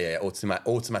say. Yeah.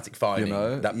 Automatic fining. You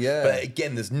know, That- yeah. But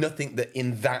again, there's nothing that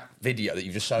in that video that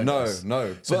you've just shown us.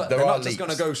 No. So but there they're are not just going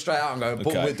to leaks. go straight out and go, but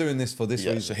Okay. we're doing this for this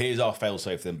so reason. here's our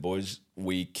fail-safe then, boys.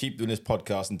 We keep doing this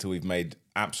podcast until we've made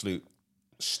absolute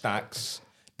stacks.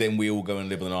 then we all go and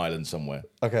live on an island somewhere.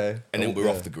 Okay. And then we're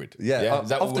off the grid. Yeah, Is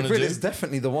that off what the we grid want to is do?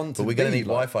 definitely the one to But we're going to be, need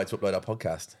like. Wi-Fi to upload our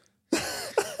podcast.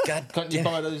 God, Can't you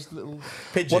buy those little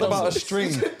pigeons. What about a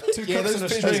string? Two Yeah, cups those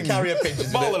and a pigeons string. carrier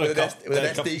pigeons Bottle with, and a cup. with an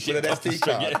Yeah, cup- SD, with an cup and SD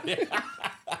string, card? yeah.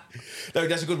 No,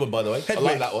 that's a good one, by the way. I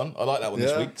like that one. I like that one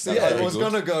this Yeah. week. See, That's I very was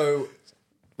good. gonna go.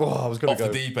 Oh, I was gonna Off go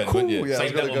the deep end, cool, weren't you? Yeah, I was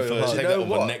Save that gonna one go first. hard. Save You that know one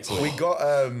for what? next week. We got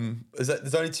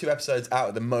there's only 2 episodes out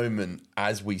at the moment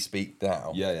as we speak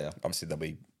now. Yeah.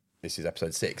 Obviously, this is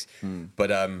episode 6, but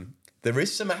there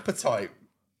is some appetite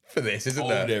for this, isn't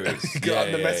there? There is.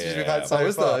 On the messages we've had so Oh,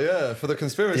 is far. there? Yeah, for the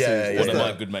conspiracies. Yeah, is yeah. One of there?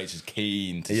 my good mates is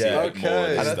keen to see Yeah. a bit more of Okay.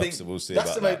 this And I stuff, think so we'll see that's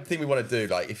about the main that. thing we want to do.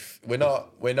 Like, if we're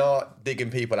not digging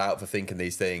people out for thinking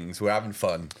these things, we're having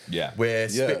fun. Yeah. we're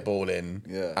Yeah. spitballing.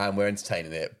 Yeah. and we're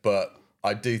entertaining it. But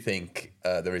I do think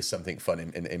there is something fun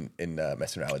in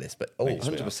messing around with this. But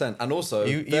 100%. And also,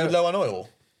 you there- low on oil.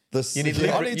 the You need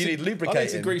I need you need to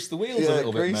lubricating. grease the wheels yeah, a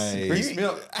little bit, grease, mate. grease me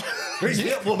up. Grease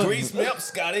me up, woman. Grease me up,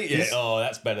 Scotty. Yeah. Oh,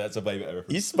 that's better. That's a baby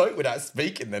reference. You spoke without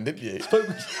speaking, then, didn't you?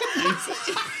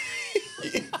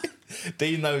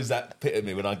 Dean knows that pit of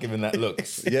me when I give him that look.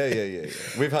 Yeah.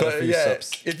 We've had a But few yeah,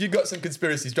 subs. if you've got some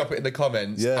conspiracies, drop it in the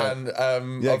comments. Yeah. And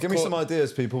Yeah, of give me course- some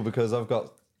ideas, people, because I've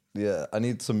got. Yeah, I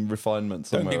need some refinement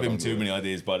Don't somewhere. give him along too the many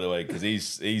ideas, by the way, because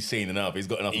he's seen enough. He's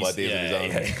got enough ideas of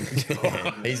his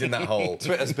own. He's in that hole.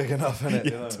 Twitter's big enough, isn't it?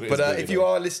 You know? But if you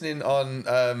are listening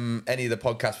on any of the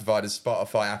podcast providers,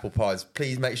 Spotify, Apple Pods,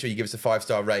 please make sure you give us a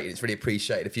 5-star rating. It's really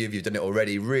appreciated. A few of you have done it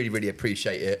already. Really, really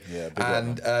appreciate it. Yeah, big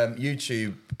and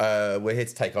YouTube, we're here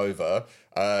to take over.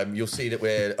 You'll see that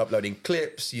we're uploading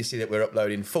clips. You see that we're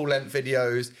uploading full-length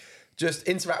videos. Just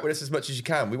interact with us as much as you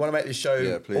can. We want to make this show,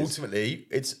 Yeah, please. ultimately,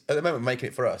 it's at the moment we're making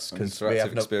it for us because we interactive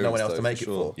have no experience, one else to though, make for it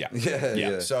sure. for. Yeah.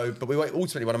 Yeah. So, but we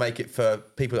ultimately want to make it for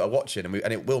people that are watching,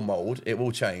 and it will mould, it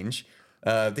will change.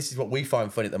 This is what we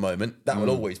find funny at the moment. That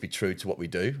will always be true to what we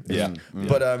do. Yeah.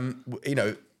 But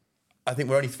I think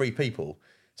we're only 3 people,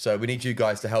 so we need you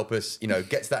guys to help us,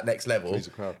 get to that next level. Raise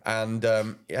a crowd. And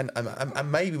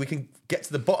maybe we can get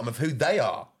to the bottom of who they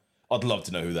are. I'd love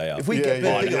to know who they are. If we Yeah, get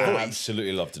yeah, a bigger yeah. voice,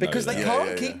 Absolutely love to know. because who they they are.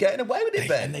 can't keep getting away with it,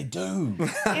 Ben. And they do.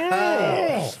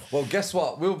 Well, guess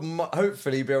what? We'll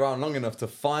hopefully be around long enough to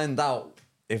find out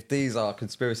if these are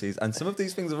conspiracies. And some of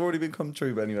these things have already become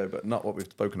true, but anyway, but not what we've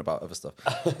spoken about, other stuff.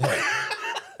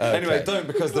 Anyway, don't,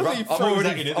 because the Really I'm throws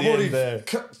that in at I'm the already end there.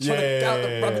 trying to get out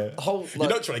the rabbit hole. You're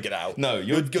not trying to get out. No,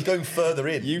 you're going further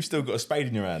in. You've still got a spade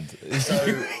in your hand.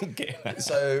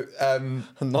 So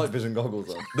night vision goggles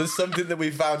on. there's something that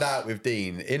we found out with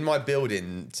Dean. In my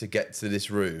building, to get to this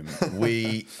room,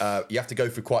 you have to go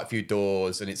through quite a few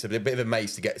doors, and it's a bit of a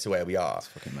maze to get to where we are.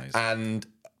 fucking maze. And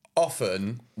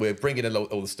often we're bringing in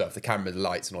all the stuff, the camera, the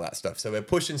lights, and all that stuff. So we're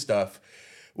pushing stuff,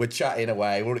 we're chatting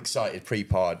away, we're all excited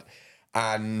pre-pod,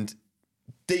 and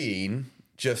Dean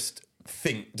just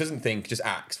doesn't think, just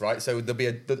acts, right? So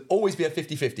there'll always be a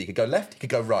 50-50. He could go left, he could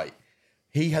go right.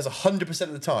 He has 100%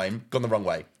 of the time gone the wrong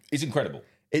way. It's incredible.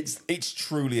 It's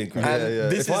truly incredible. And Yeah.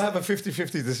 this If I is- have a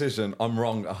 50-50 decision, I'm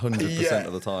wrong 100%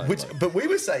 of the time. But we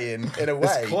were saying, in a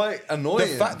way, quite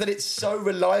annoying. The fact that it's so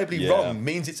reliably Yeah. wrong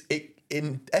means it's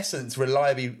in essence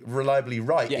reliably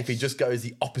right Yes. if he just goes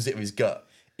the opposite of his gut.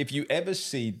 If you ever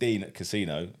see Dean at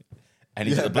casino and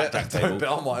he's Yeah, at the blackjack don't table, bet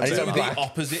on what I'm And he's saying. on the black.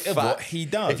 opposite of Fact. what he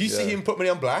does. If you see him put money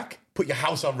on black, put your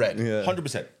house on red. Yeah.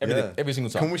 100%, every single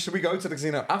time. Should we go to the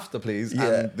casino after, please? Yeah.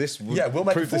 And this would we'll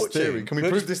make prove a this fortune. theory. Can we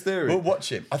We'll prove just- this theory? We'll watch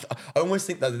him. I almost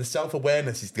think that the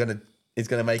self-awareness is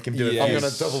gonna make him do it. Yeah. I'm Yes.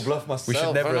 going to double bluff myself. We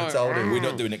should never have told him. We're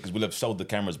not doing it because we'll have sold the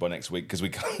cameras by next week because we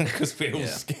can't, because we're all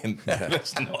skinned.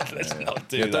 Let's not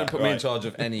do that. Don't put me in right? charge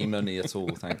of any money at all,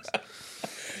 thanks.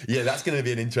 Yeah, that's going to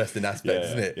be an interesting aspect, Yeah,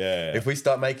 isn't it? yeah. If we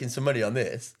start making some money on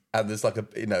this, and there's like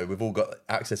we've all got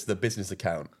access to the business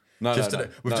account. No,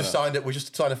 We've no. signed it. We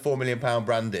just signed a £4 million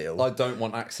brand deal. I don't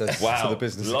want access Wow, to the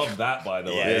business. love that, by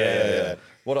the way. Yeah.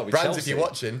 What are we, Brands, Chelsea? if you're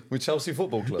watching, We're Chelsea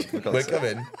Football Club. we're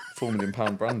coming. £4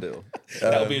 million brand deal.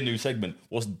 That'll be a new segment.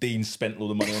 What's Dean spent all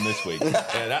the money on this week?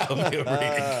 Yeah, that'll be a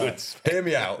really good. Hear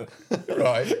me out,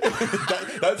 right?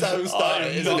 That's how we start, I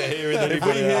am isn't not it? hearing If we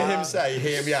anybody hear out. him say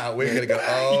 "Hear me out," we're gonna go,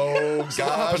 "Oh what gosh,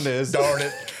 happened is- darn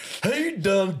it, he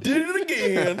done did it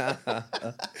again."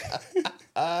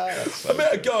 I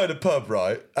met a guy in a pub,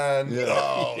 right? And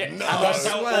oh no, That's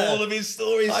how all of his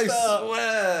stories I start.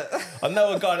 swear. I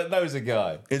know a guy that knows a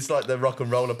guy. it's like the rock and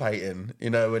roller painting,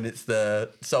 when it's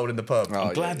the sold in the pub.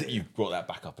 I'm glad that you brought that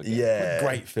back up again. Yeah. What a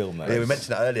great film that Yeah, we is.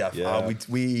 mentioned that earlier. Yeah.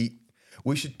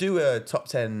 We should do a top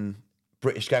 10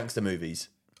 British gangster movies.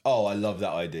 Oh, I love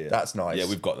that idea. That's nice. Yeah,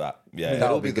 we've got that. Yeah, They'd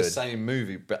That'll all be be the good. same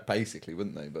movie, basically,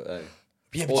 wouldn't they? But hey.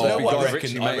 Yeah, but Or you know that what? Guy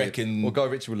Ritchie made. Or Guy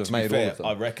Ritchie will have made all fair, of them.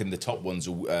 I reckon the top ones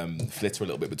will flitter a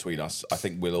little bit between us. I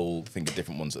think we'll all think of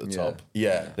different ones at the top.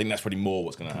 Yeah. I think that's probably more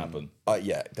what's going to happen.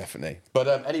 Yeah, definitely.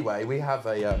 But anyway, we have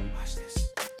a.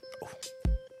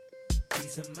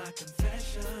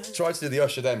 Tried to do the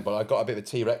usher then, but I got a bit of a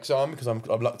T-Rex arm because I'm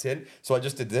locked in. So I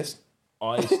just did this.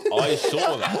 I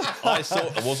saw that.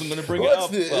 I wasn't going to bring What's it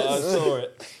up, this? but I saw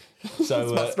it.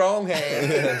 So, My strong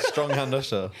hand. Strong hand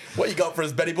usher. What you got for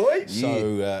us, Benny boy?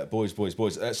 So, boys.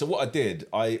 So what I did,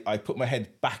 I put my head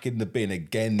back in the bin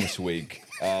again this week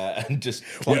and just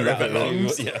Where it pulled out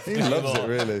belongs. a few He loves it,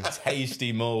 really.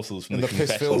 tasty morsels from And the the piss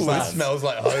confessional feels Ooh, it bad. smells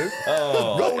like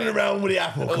home. Rolling around with the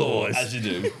apple cores. as you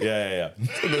do. Yeah.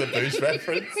 Another Boost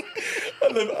reference. I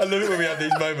love it when we have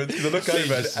these moments because I look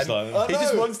over and just like- he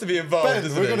just wants to be involved. Ben,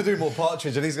 doesn't we're he? going to do more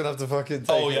Partridge, and he's going to have to fucking.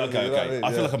 Oh take yeah, it, okay. you know what I mean? I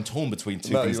feel Yeah. like I'm torn between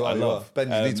two No, things you I are. You love. are.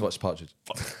 Ben, you need to watch Partridge.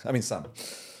 I mean, Sam.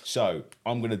 So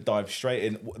I'm going to dive straight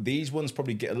in. These ones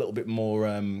probably get a little bit more.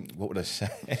 What would I say?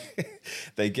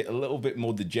 They get a little bit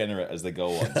more degenerate as they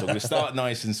go on. So I'm going to start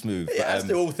nice and smooth. Yeah, as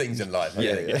do all things in life.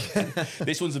 Yeah.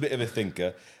 This one's a bit of a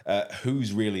thinker.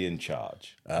 Who's really in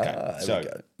charge? There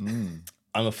we go.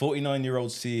 I'm a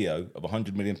 49-year-old CEO of a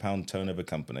 £100 million turnover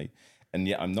company, and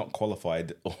yet I'm not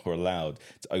qualified or allowed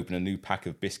to open a new pack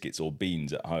of biscuits or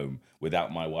beans at home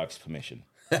without my wife's permission.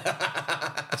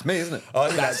 That's me, isn't it? I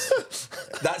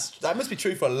think that must be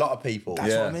true for a lot of people.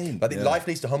 That's what I mean. I think life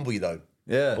needs to humble you though.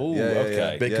 Yeah. Ooh, yeah,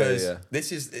 okay. Because Yeah.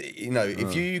 this is,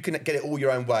 if you can get it all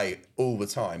your own way all the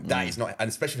time, that is not, and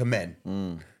especially for men.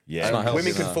 Yeah. It's not healthy,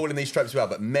 Women can no. fall in these tropes as well,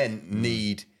 but men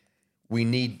need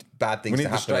bad things We to need the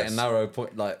happen. straight to and us. narrow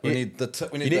point. Like we need the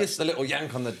you need the little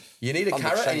yank on the. You need a on the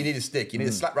carrot and you chain. need a stick. You need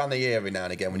a slap round the ear every now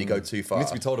and again when you go too far. You need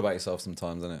to be told about yourself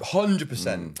sometimes, isn't it?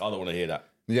 100%. I don't want to hear that.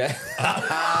 Yeah.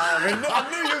 I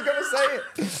knew you were going to say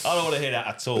it. I don't want to hear that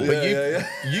at all. But Yeah,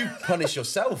 you punish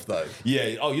yourself though.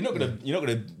 Yeah. Oh, you're not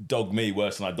gonna dog me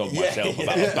worse than I dog myself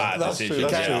about yeah, a bad that's decision. true,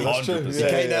 that's Yeah, true, that's true. 100%. Yeah,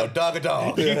 Okay, now dog a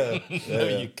dog. No,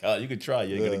 you can't. You could try.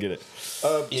 You ain't gonna get it.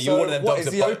 you're So one of them what dogs is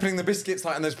that he bite- opening the biscuits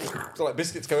like, and there's like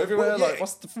biscuits go everywhere? Well, yeah. Like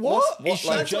what's the What? What,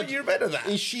 like, That's what you're better than that.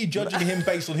 Is she judging him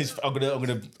based on his? I'm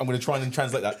gonna try and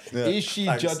translate that. Is she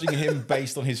judging him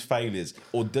based on his failures,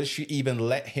 or does she even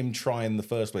let him try in the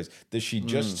first place? Does she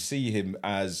just see him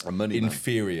as money man.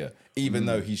 inferior, even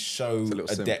though he's so little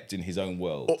simp. adept in his own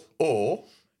world? Or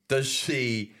does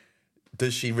she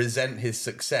resent his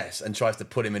success and tries to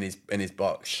put him in his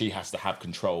box? She has to have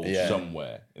control Yeah.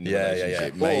 somewhere in the Yeah, yeah,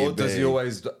 relationship. yeah. or does he Maybe.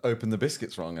 always open the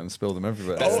biscuits wrong and spill them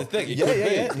everywhere? That's the thing. It yeah, could yeah,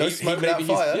 be. yeah. No smoke without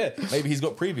fire. Maybe he's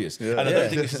got previous. And I Yeah. don't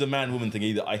think this is a man-woman thing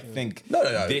either. I think No.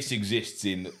 this exists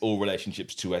in all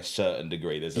relationships to a certain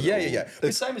degree. There's a Yeah, little- yeah.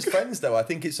 The same as friends, though. I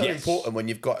think it's so Yes. important when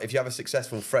if you have a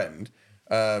successful friend.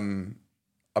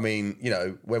 I mean,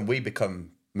 when we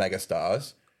become mega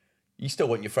stars, you still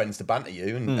want your friends to banter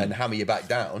you and hammer you back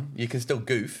down. You can still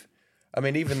goof. I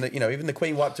mean, even the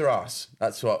Queen wiped her ass.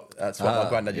 That's what my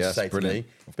granddad used yes, to say to brilliant.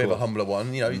 me. Of Bit of a course. humbler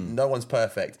one. No one's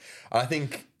perfect. I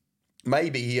think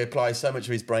maybe he applies so much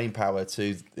of his brain power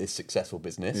to this successful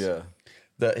business Yeah.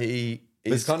 that he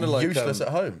is kind of like, useless at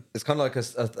home. It's kind of like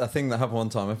a thing that happened one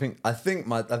time. I think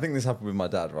this happened with my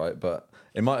dad, right? But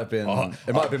it might have been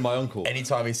my uncle.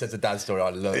 Anytime he says a dad story,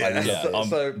 I love Yeah. it. I'm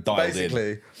So dialed in.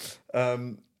 basically,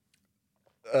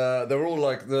 they were all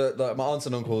like my aunts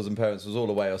and uncles and parents was all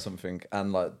away or something,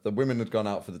 and like the women had gone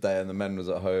out for the day and the men was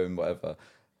at home, whatever.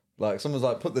 Like someone's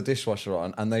like put the dishwasher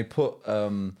on, and they put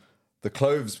the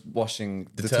clothes washing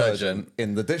detergent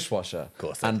in the dishwasher,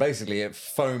 course. and basically it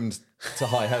foamed to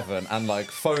high heaven, and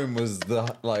like foam was it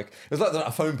was like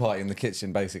a foam party in the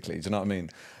kitchen, basically. Do you know what I mean?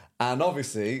 And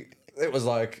obviously. It was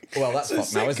like, well, that's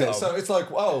fucked now, isn't it? sitcom. So it's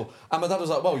like, oh, and my dad was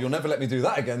like, well, you'll never let me do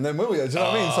that again, then will you? Do you know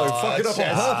what I mean? So fuck it up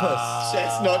on purpose.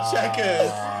 Chestnut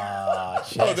checkers.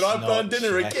 Oh, did I burn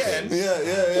dinner again? Yeah.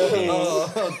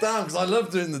 Oh, damn, because I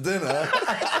love doing the dinner.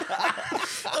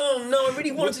 Oh no, I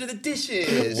really want to do the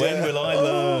dishes. When will I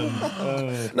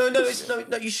learn? No,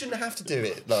 you shouldn't have to do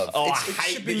it, love. Oh, It I should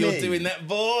hate be that you're me. doing that It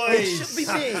voice. should be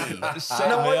me. Set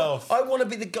me off. I want to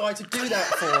be the guy to do that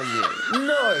for you.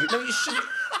 No, you shouldn't.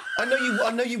 I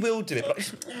know you will do it, but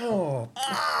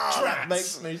That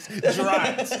makes me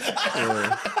drat.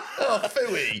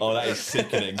 phooey. Oh, that is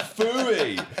sickening.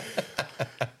 Fooey.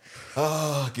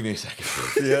 Oh, give me a second.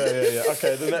 Yeah.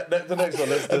 Okay, the next one.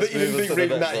 Let's I bet you didn't think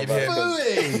reading that you'd hear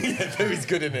Phooey! Yeah, phooey's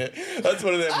good in it. That's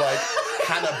one of them like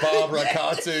Hanna-Barbera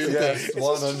cartoon Yes, things.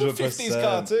 100%. 50s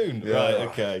cartoon. Yeah. Right,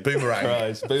 okay. Boomerang.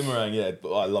 Christ. Boomerang, yeah.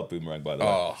 I love Boomerang, by the way.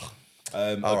 Oh,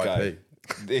 Okay. R.I.P.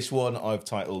 This one I've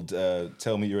titled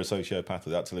 "Tell Me You're a Sociopath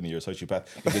Without Telling Me You're a Sociopath,"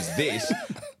 because this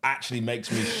actually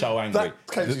makes me so angry. That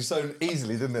came to you so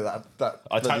easily, didn't it? That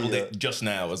I titled it just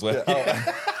now as well.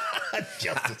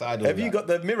 Just decided Have you got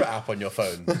the mirror app on your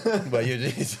phone? Where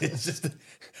it's just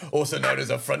also known as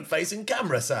a front-facing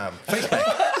camera, Sam.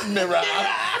 Mirror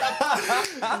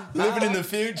app. living in the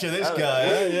future? This guy,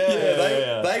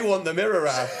 yeah. They want the mirror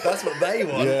app. That's what they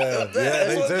want.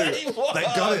 they do. They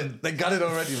got it. They got it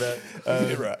already, man.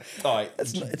 Mirror. All right,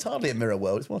 It's hardly a mirror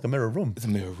world. It's more like a mirror room. the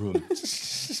mirror room.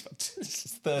 It's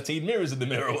 13 mirrors in the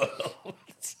mirror world.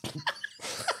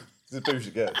 It's a boost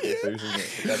you get.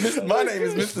 My name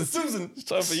is Mr. Susan. It's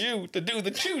time for you to do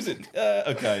the choosing.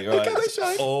 Okay, right. Okay,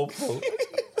 Shane. Awful.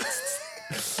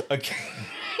 Okay.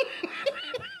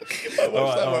 I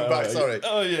watched that one back. Sorry.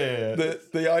 Oh yeah.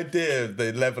 The idea of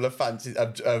the level of fancy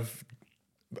of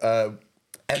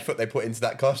effort they put into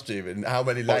that costume and how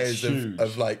many layers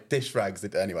of like dish rags.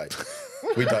 Anyway,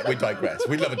 we digress.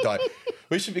 We love a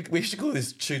We should call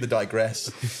this Chew the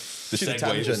Digress. The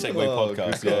segue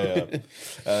podcast.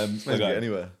 Yeah. Get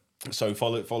anywhere. So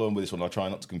follow on with this one. I'll try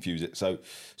not to confuse it. So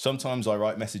sometimes I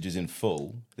write messages in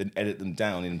full, then edit them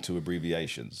down into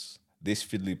abbreviations. This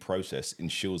fiddly process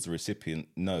ensures the recipient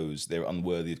knows they're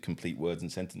unworthy of complete words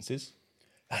and sentences.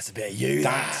 That's a bit of you.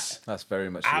 That's very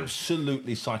much you.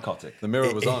 Absolutely psychotic. The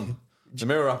mirror was on. The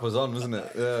mirror app was on, wasn't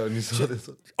it? Yeah, when you saw this.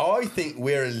 I think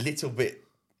we're a little bit.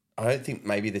 I don't think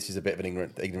maybe this is a bit of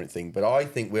an ignorant thing, but I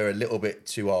think we're a little bit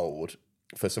too old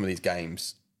for some of these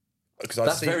games.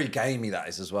 That's very gamey. That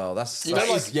is as well. That's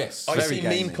yes. I very see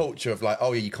gamey. meme culture of like,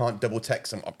 oh yeah, you can't double text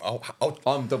them.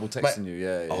 I'm double texting you.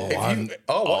 Yeah.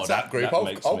 WhatsApp group. that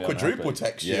makes I'll me quadruple unhappy.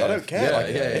 text you. Yeah. I don't care.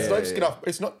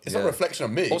 It's not a reflection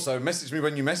on me. Also, message me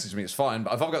when you message me. It's fine.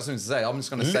 But if I've got something to say, I'm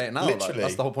just going to say it now. Literally. Like,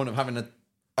 that's the whole point of having a.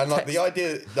 And like the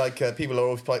idea, like people are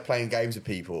always playing games with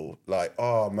people. Like,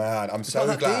 oh man, I'm so not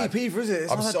that glad. deep either, is it?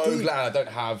 It's I'm not that so deep. glad I don't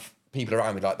have people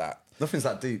around me like that. Nothing's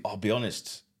that deep. I'll be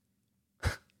honest.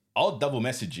 I'll double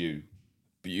message you,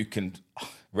 but you can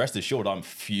rest assured I'm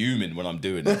fuming when I'm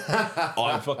doing it.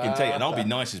 I'm fucking taking, and I'll be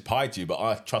nice as pie to you,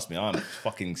 but trust me, I'm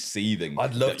fucking seething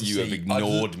I'd love that to you see- have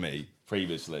ignored me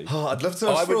previously. Oh, I'd love to.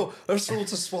 Let's all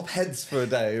to swap heads for a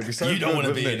day. It'd be so. You don't want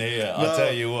to wouldn't be it? in here. No. I'll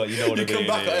tell you what, you don't want to be in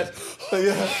here.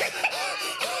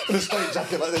 In a straight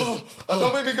jacket like this.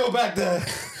 Don't make me go back there.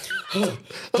 I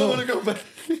don't want to go back.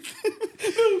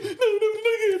 No,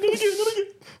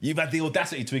 You've had the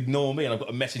audacity to ignore me and I've got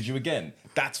to message you again.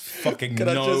 That's fucking Can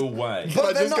I no just- way. Can I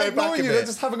But they're just not go back ignoring a you. bit? They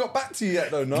just haven't got back to you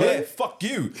yet, though. No. Yeah, fuck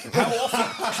you.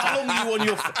 How long are you on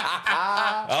your...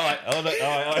 All right, hold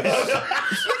on.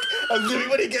 And then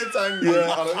when he gets angry,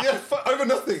 Over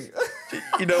nothing.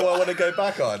 you know what I want to go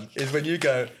back on is when you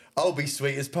go, I'll be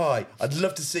sweet as pie. I'd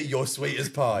love to see your sweet as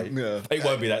pie. Yeah. It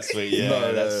won't be that sweet, yeah.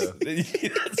 No,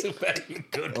 That's a very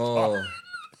good Oh.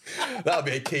 That'll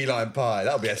be a key lime pie.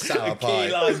 That'll be a sour pie.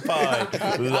 key lime pie.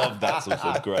 Love that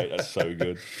sauce. Great. That's so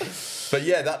good. But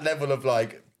yeah, that level of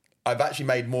like, I've actually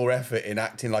made more effort in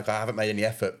acting like I haven't made any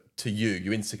effort to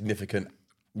you insignificant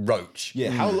roach. Yeah,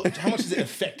 how much is it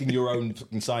affecting your own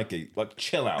fucking psyche? Like,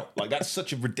 chill out. Like, that's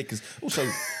such a ridiculous... Also,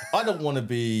 I don't want to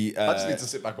be... I just need to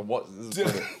sit back and watch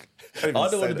this. I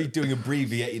don't want to be doing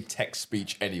abbreviated text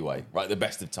speech anyway, right? The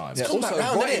best of times. Yeah, come also, back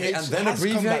round, writing innit? it and then It has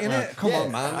come back abbreviating round. it. Come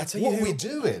on, man. I tell you What who- are we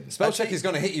doing? Spell check is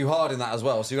going to hit you hard in that as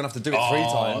well, so you're going to have to do it 3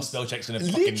 times. Spell check's in a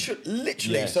fucking...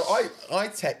 Literally. Yes. So I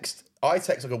text like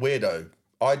a weirdo.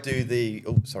 I do the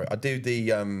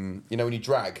you know when you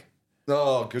drag.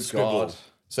 Oh, good God.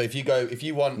 So if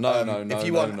you want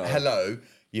hello,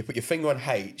 you put your finger on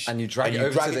H And you drag it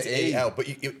over to the E. L, but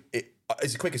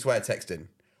it's the quickest way of texting.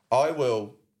 I'll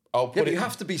put Yeah, it. but you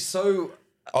have to be so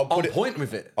I'll put on it- point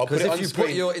with it. I'll put Because it if on you screen.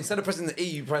 put your instead of pressing the E,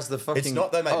 you press the fucking. It's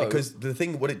not though, mate, O. because the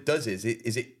thing what it does is it's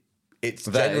They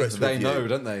generous with you. know,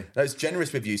 don't they? No, it's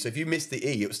generous with you. So if you miss the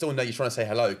E, it will still know you're trying to say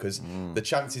hello because the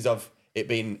chances of it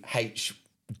being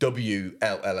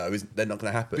HWLLO they're not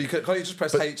going to happen. But can't you just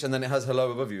press H and then it has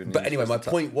hello above you? And But you anyway, press my the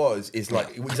tab? point is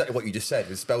like exactly what you just said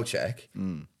with spell check.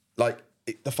 Like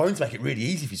the phones make it really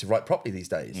easy for you to write properly these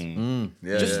days.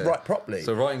 Just write properly.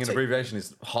 So writing an abbreviation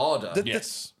is harder.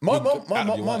 Yes. My You're out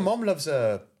of your my way. mom loves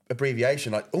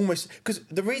abbreviation, like almost because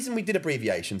the reason we did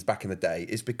abbreviations back in the day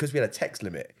is because we had a text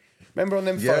limit. Remember on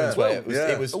them phones where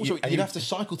it was Also, and you'd have to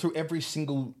cycle through every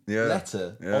single Yeah.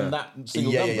 letter Yeah. on that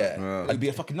single Yeah, number. yeah. It'd be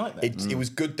a fucking nightmare. It was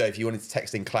good though if you wanted to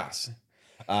text in class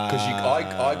because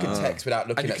I could text without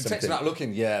looking and you at can something. text without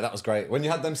looking. Yeah, that was great. When you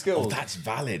had them skills. That's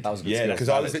valid. That was a good yeah, skill. that's Because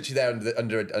I was valid. literally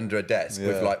there under a desk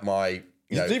with like my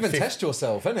know, You'd even test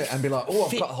yourself, innit? And be like, oh,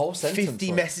 I've got a whole sentence. 50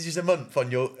 for it. messages a month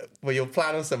on your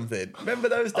plan or something. Remember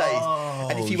those days?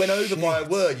 And if you went over by a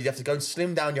word, you'd have to go and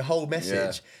slim down your whole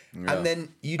message. Yeah. And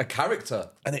then you'd... A character.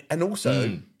 And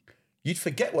also, you'd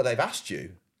forget what they've asked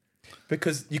you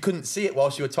because you couldn't see it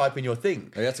whilst you were typing your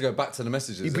thing. You had to go back to the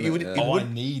messages. But you would, I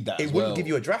need that. It wouldn't give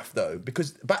you a draft though,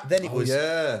 because back then it was.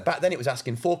 Back then it was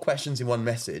asking 4 questions in one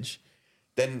message.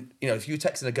 Then if you were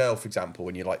texting a girl, for example,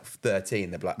 when you're like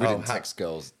 13, they'd be like, We didn't text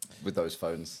girls with those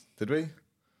phones, did we?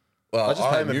 Well, I just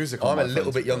play music on I'm my a little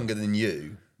phones bit with younger than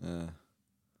you. Yeah.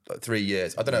 Like 3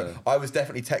 years. I don't know. I was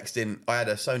definitely texting. I had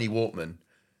a Sony Walkman,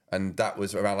 and that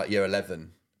was around like year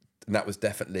 11. And that was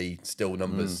definitely still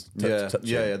numbers.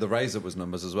 Touching. The Razor was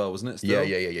numbers as well, wasn't it? Still?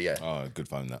 Yeah. Oh, good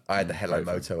phone that. I had the Hello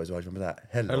Moto as well. Do you remember that?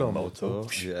 Hello Moto.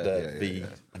 Yeah,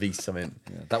 V something.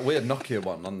 Yeah. That weird Nokia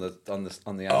one on the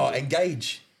Oh,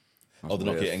 Engage. Oh, the Nokia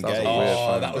That was a Engage. weird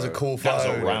phone, that was a bro. cool phone. That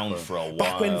was around for a while.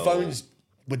 Back when phones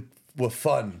were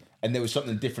fun. And there was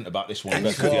something different about this one And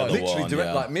you versus the could other Literally one. direct,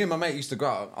 yeah. like me and my mate used to go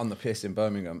out on the piss in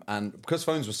Birmingham, and because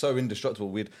phones were so indestructible,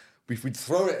 we'd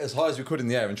throw it as high as we could in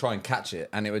the air and try and catch it,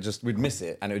 and we'd miss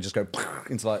it, and it would just go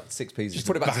into like 6 pieces. Just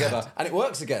put it back together, and it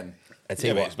works again. I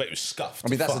tell you what. But it was scuffed. I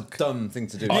mean, that's a dumb thing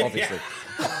to do, obviously.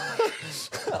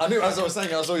 I knew as I was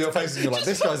saying, I saw your face, and you're like,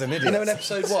 "This guy's an idiot." You know in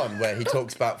episode 1 where he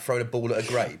talks about throwing a ball at a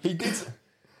grape? He did.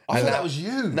 I thought that was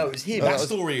you. No, it was him. That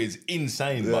story is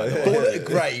insane, by the way. Ball at a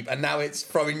grape, and now it's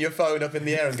throwing your phone up in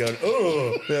the air and going,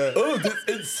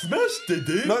 it smashed it,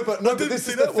 dude. No, but this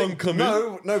see is that the thing. one coming.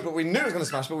 No, but we knew it was going to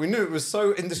smash, but we knew it was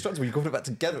so indestructible. You could put it back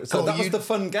together. So that was the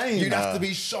fun game. You'd have to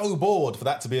be so bored for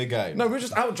that to be a game. No, we were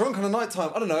just out drunk on a night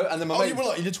time. I don't know. And then my Oh, mate, you were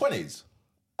like in your 20s?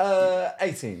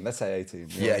 18. Let's say 18.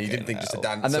 Yeah, you didn't think just to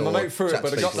dance. And then my or mate threw it, chat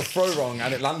but to it got the people. throw wrong,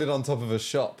 and it landed on top of a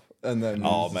shop. And then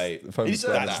Mate, the phone was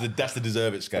deserved gone. that's the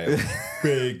deserve it scale.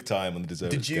 Big time on the deserve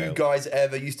it Did scale. you guys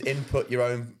ever used to input your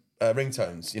own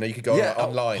ringtones? You could go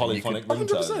online. and you could- Polyphonic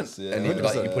ringtones. 100%. Yeah. And you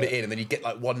put it in, and then you get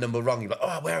like one number wrong. You're like,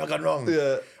 oh, where have I gone wrong?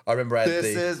 Yeah. I remember I had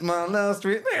This the. is my last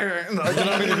week. You know what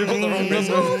I mean? If you put the wrong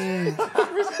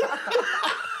number.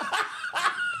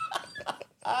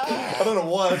 I don't know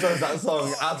why I chose that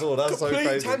song at all. That's so Complete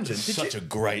crazy. tangent. Such a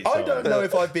great song. I don't know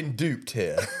if I've been duped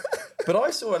here, but I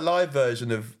saw a live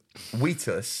version of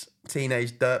Wheatus,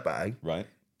 Teenage Dirtbag. Right.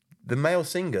 The male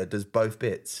singer does both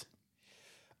bits.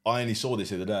 I only saw this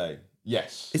the other day.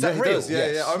 Yes. Is that he real? does,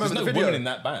 yeah. I remember There's the no video. women in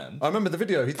that band. I remember the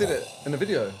video. He did it in the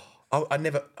video. I'm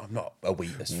not a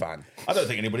Wheatus fan. I don't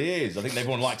think anybody is. I think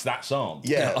everyone likes that song.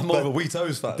 Yeah, I'm more of a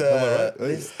Wheatos fan.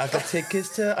 I got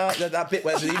tickets to that bit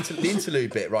where the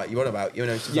interlude bit, right? You're on about,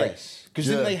 she's Yes. Because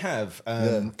didn't they have...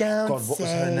 like, God, what was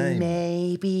her name?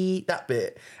 Maybe that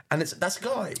bit, and that's a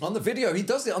guy. On the video, he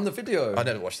does it on the video. I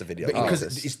never watched the video. Because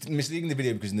it's misleading the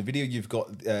video, because in the video you've got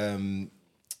one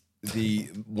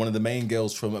of the main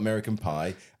girls from American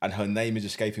Pie, and her name is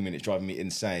escaping me and it's driving me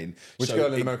insane. Which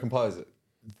girl in American Pie is it?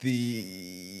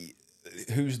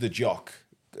 Who's the jock?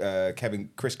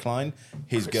 Chris Klein,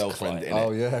 his girlfriend in it.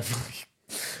 Oh, yeah.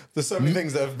 There's so many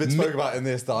things that have been spoken about in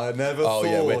this that I never thought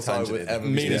I would ever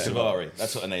be Mina speaking Savari,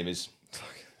 that's what her name is.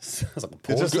 Sounds like a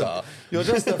porn star. You're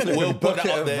just a flipping We'll put bucket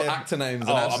that up of there. actor names and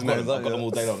Oh, actress I've got names. them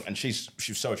all day long, and she was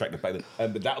so attractive back then.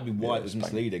 But that would be why it was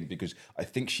misleading, because I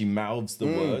think she mouths the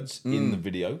words in the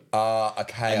video.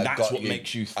 Okay, And I that's got what you.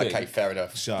 makes you think. Okay, fair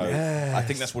enough. So I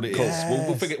think that's what it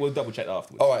is. We'll double check that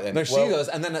afterwards. All right then. No, she Well, does,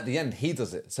 and then at the end, he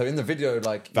does it. So in the video,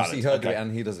 like, you Valid, see her do okay. it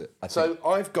and he does it. So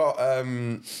I've got.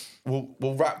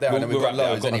 We'll wrap there, and then we've We'll got wrap there.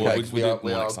 loads I've got anyway. more. 'cause We'll do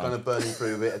we more are next going to time. burn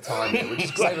through a bit of time, here, which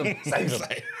is great. Save them.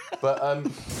 But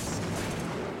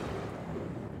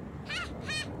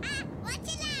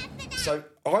so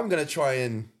I'm going to try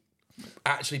and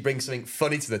actually bring something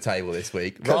funny to the table this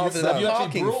week, rather than Have you a actually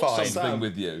parking brought fine. something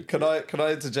with you? Can I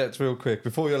interject real quick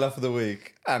before your laugh of the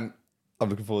week? And I'm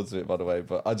looking forward to it, by the way.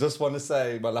 But I just want to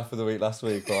say my laugh of the week last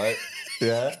week, right?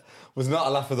 Yeah, was not a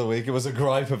laugh of the week. It was a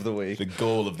gripe of the week. The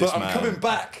gall of this But I'm man. coming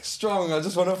back strong. I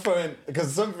just want to throw in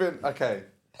because something. Okay,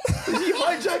 Are you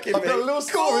hijacking I've got a little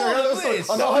story. I've got a little story.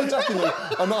 I'm not hijacking you.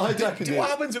 I'm not hijacking you. What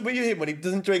happens when you him when he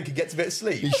doesn't drink and gets a bit of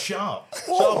sleep? He's sharp.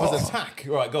 Sharp as a tack.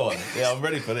 Right, go on. Yeah, I'm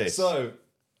ready for this. So,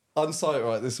 on site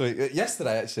right this week,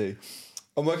 yesterday actually,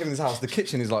 I'm working in this house. The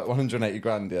kitchen is like 180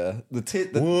 grand. Yeah, the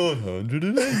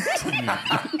 180.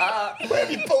 Where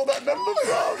have you pulled that number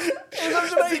from?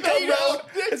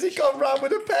 Has he gone round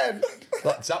with a pen?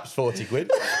 Like, Zap's 40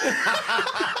 quid.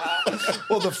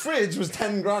 Well, the fridge was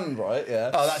 10 grand, right?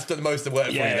 Yeah. Oh, that's done the most of the work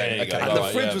for you then. there you Okay. go. And All the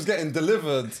right, fridge yeah. was getting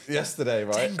delivered yesterday,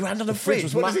 right? 10 grand on a The fridge fridge.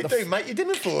 was What does mad- it do? Make your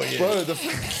dinner for you? Bro,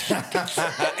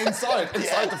 inside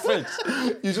the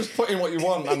fridge, you just put in what you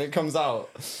want and it comes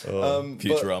out.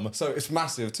 Futurama. So it's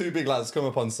massive. Two big lads come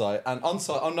up on site, and on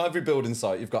site, on every building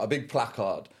site, you've got a big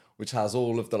placard which has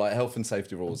all of the like health and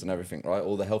safety rules and everything, right?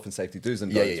 All the health and safety do's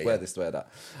and don'ts. Wear this, wear that,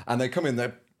 and they come in,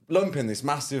 they're lumping this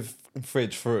massive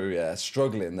fridge through,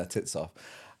 struggling their tits off.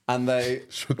 And they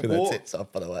Sugar their tits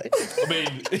off, by the way. I mean,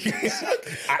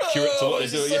 accurate to what they're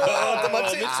doing. my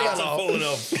The tits tits are are falling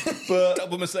off. But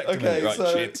Double mastectomy. okay, Right,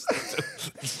 so-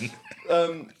 shit.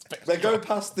 they go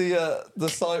past the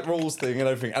site rules thing and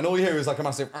everything, and all you hear is like a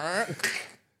massive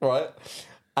right.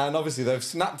 And obviously they've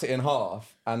snapped it in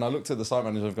half. And I looked at the site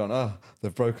manager and I've gone,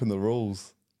 they've broken the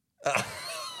rules.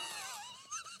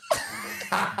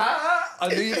 I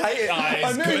knew you'd hate it.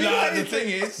 I knew you'd hate The it. thing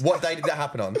is, What day did that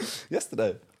happen on?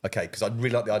 Yesterday. Okay, because I'd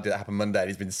really like the idea that happened Monday and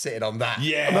he's been sitting on that.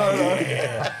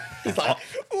 yeah. It's like,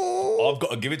 I've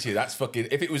got to give it to you. That's fucking.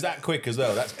 If it was that quick as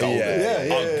well, that's golden.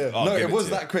 Yeah. I'll No, give it was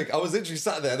to you. that quick. I was literally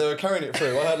sat there. They were carrying it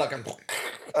through. I heard like a...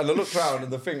 And I looked round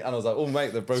and the thing... And I was like, oh,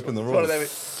 mate, they've broken the rules. one of them.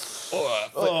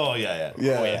 Oh yeah.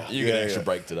 Yeah. Oh, yeah. You get an extra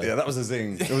break today. Yeah, that was a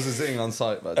zing. It was a zing on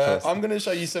site, but I'm going to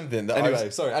show you something that anyway,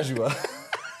 sorry, as you were.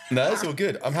 No, that's all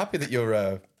good. I'm happy that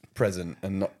you're present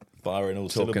and not Firing all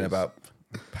talking syllables. about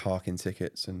parking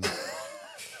tickets and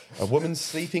a woman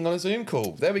sleeping on a Zoom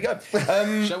call. There we go.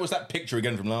 Show us that picture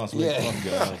again from last week.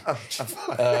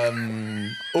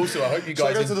 Also, I hope you Should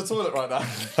I guys go to the toilet right now?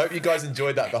 hope you guys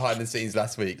enjoyed that behind the scenes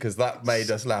last week because that made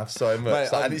us laugh so much.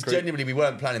 Mate, I'm and it's great. genuinely we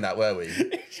weren't planning that, were we?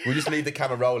 We just leave the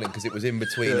camera rolling because it was in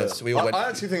between us. We all went. I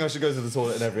actually think I should go to the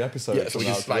toilet in every episode. Yeah, so we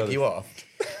just slag you off.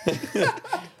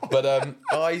 But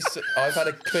I've had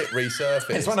a clip resurface.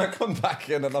 It's when I come back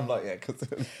in and I'm like, yeah, because...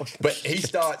 But he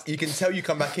starts. You can tell you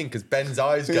come back in because Ben's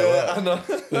eyes go up. I know.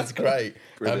 That's great.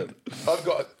 Brilliant. I've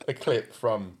got a clip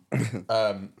from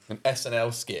an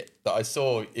SNL skit that I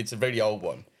saw. It's a really old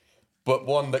one, but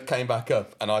one that came back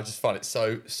up, and I just find it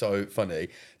so funny.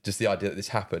 Just the idea that this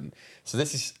happened. So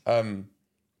this is.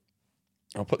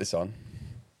 I'll put this on.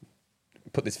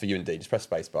 Put this for you, indeed. Just press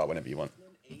spacebar whenever you want.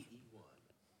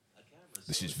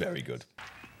 This is very good.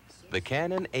 The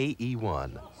Canon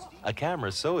AE1, a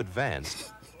camera so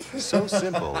advanced, so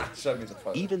simple, Show me the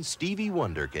photo. even Stevie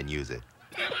Wonder can use it.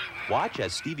 Watch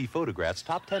as Stevie photographs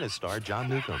top tennis star John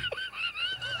Newcomb.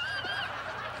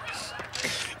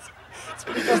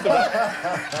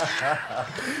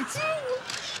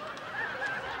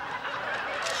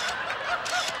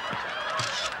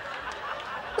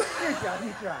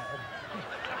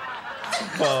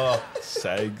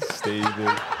 Sag Stevie.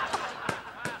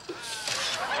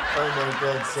 Oh my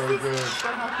God, so good.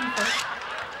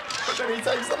 But then he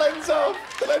takes the lens off.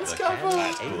 The lens cap off.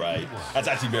 That's great. That's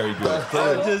actually very good.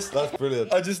 That's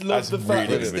brilliant. I just love That's the fact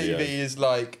really that good video. Stevie is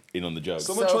like. In on the joke.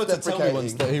 Someone tried to tell me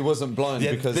once Self-deprecating. that he wasn't blind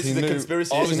Yeah, because this he is a knew,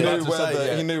 conspiracy. I was he, about knew to where say, the,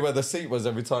 yeah. he knew where the seat was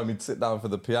every time he'd sit down for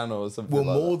the piano or something Well,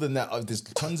 like more that. than that, there's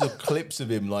tons of clips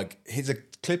of him. Like, here's a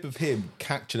clip of him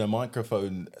catching a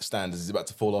microphone stand as he's about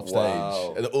to fall off stage,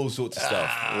 Wow. and all sorts of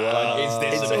stuff. Like,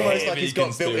 It's some almost like heavy he's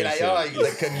got built-in conspiracy. AI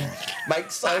that can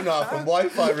make sonar from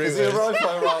Wi-Fi routers. Is he a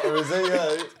Wi-Fi router? Is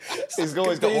he? He's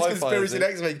always got These Wi-Fi. conspiracy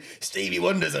next week. Stevie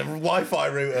Wonder's a Wi-Fi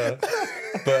router.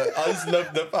 But I just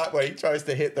love the fact where he tries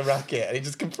to hit the racket and he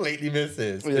just completely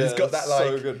misses. And he's got that like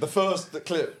so good. The first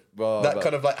clip. that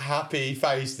kind of like happy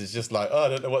face that's just like, oh, I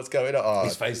don't know what's going on. Oh,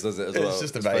 his face does it as it's well.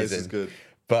 just His amazing. face is good.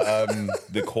 But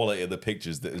The quality of the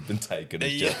pictures that have been taken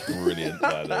is just brilliant,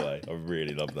 by the way. I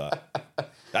really love that.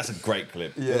 That's a great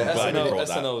clip. Yeah, I'm glad you brought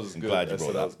that. SNL is I'm good. glad you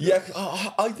brought SNL is that. good. yeah,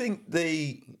 I think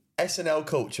the SNL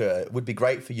culture would be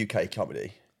great for UK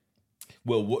comedy.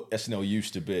 Well, what SNL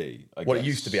used to be, I What it guess.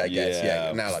 used to be, I guess,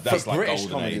 yeah. Now, like, that's for like British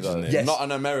golden comedy age, though. isn't it? Yes. Not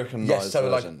an American Yes, so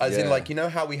like, version. as in Yeah. like, you know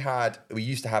how we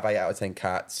used to have 8 out of 10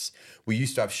 cats. We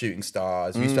used to have Shooting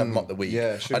Stars. We used to have Mock the Week.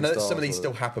 yeah, I Shooting know that some Stars of these were-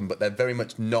 still happen, but they're very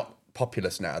much not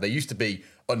populous now. They used to be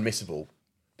unmissable.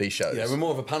 These shows. Yeah, we're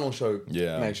more of a panel show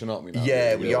Yeah. nation, aren't we? Now?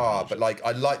 Yeah, we real are. passion. But like,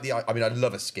 I like I mean, I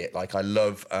love a skit. Like, I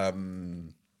love.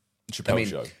 Chappelle I mean,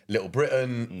 Show. Little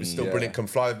Britain was still yeah. brilliant. Come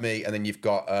Fly With Me, and then you've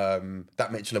got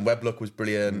that Mitchell and Webb look was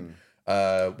brilliant.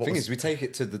 What The thing was- is, we take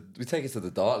it to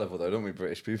the dark level, though, don't we,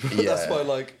 British people? Yeah. That's why,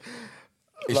 like,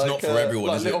 It's not for everyone,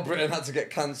 Like is Little it? Britain had to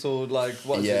get cancelled. Like,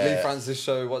 what's Yeah. it? Lee Francis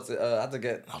show. What's it? Had to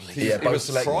get. Yeah, he was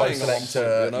Bo crying Select- at one point,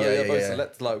 Selector, you know? yeah, Bo yeah.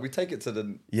 Select, like, we take it to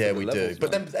the. yeah, to the we levels, do.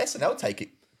 But man. then SNL take it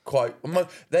quite.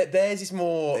 Theirs is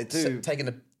more They do. taking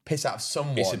the piss out of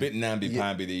someone. It's a bit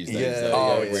namby-pamby these days. Yeah, though. yeah, They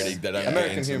don't yeah. really, they don't American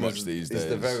get into humour much these is days.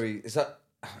 the very. Is that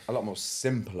a lot more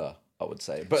simpler, I would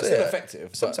say, but So, still yeah, effective.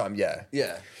 but- Sometimes, yeah.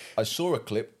 yeah. I saw a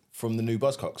clip from the new Oh,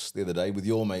 Buzzcocks the other day with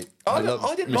your mate. I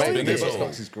didn't mind Big it.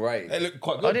 Buzzcocks is great. It looked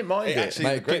quite good. I didn't mind it. Actually,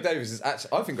 Mate, Greg Davies is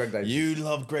actually. I think Greg Davies. you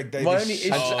love Greg Davies. My only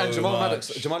issue- and Jamal much. Maddox.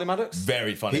 Jamali Maddox.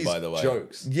 Very funny, He's by the way.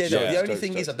 Jokes. Yeah, Jokes, the only jokes,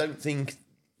 thing jokes. is, I don't think.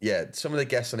 Yeah, some of the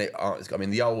guests on it aren't. I mean,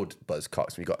 the old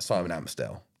Buzzcocks. We got Simon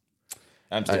Amstel,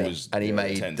 Amsterdam was and he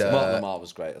made intense. Mark Lamar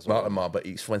was great as well. Mark Lamar, but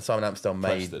when Simon Amstel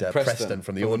made Preston. Preston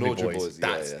from the Ordinary Boys, yeah,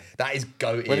 that's yeah. that is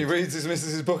goated. When he reads his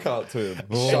missus' book out to him.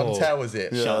 Chantel was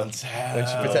it?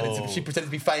 Chantel. When she pretended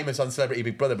to be famous on Celebrity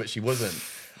Big Brother, but she wasn't.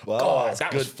 Wow. God, that's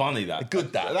That good. was funny. That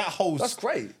Good that. that whole That's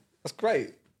great. That's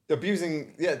great.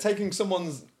 Abusing, taking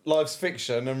someone's life's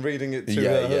fiction and reading it to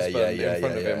her husband in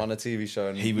front of him on a TV show.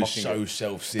 And he was mocking so it.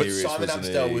 self-serious. But Simon wasn't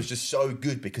Amstel he? was just so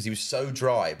good because he was so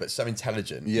dry but so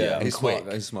intelligent. and he's quick.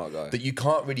 smart. He's a smart guy. That you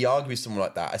can't really argue with someone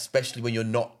like that, especially when you're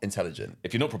not intelligent.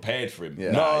 If you're not prepared for him,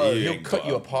 No, you he'll ain't cut got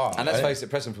you him. apart. And let's right? face it,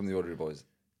 Preston from the Ordinary Boys,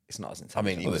 it's not as I intelligent.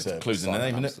 mean, he Well, was there's clues in the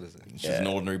Simon name, Amstel, isn't it? is it? It's just an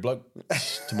ordinary bloke.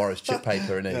 tomorrow's chip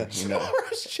paper, and he, you know.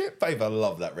 Tomorrow's chip paper. I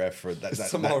love that reference.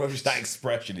 Tomorrow's- that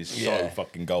expression is so Yeah.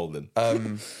 fucking golden.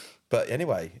 But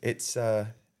anyway, it's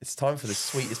time for the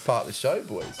sweetest part of the show,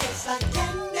 boys.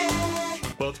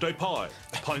 Birthday pie,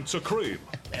 pints of cream,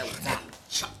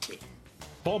 Chocolate.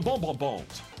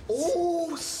 bonbons.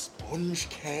 Oh, sponge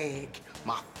cake.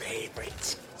 My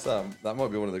favourite. Sam, that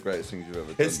might be one of the greatest things you've ever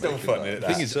done. It's still making fun, that. isn't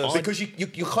it? thing is, I- because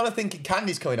you're kind of thinking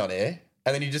candy's coming on here,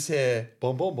 and then you just hear.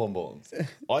 Bonbons.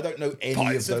 I don't know any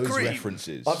Pints of of those cream.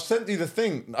 references. I've sent you the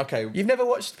thing. Okay. You've never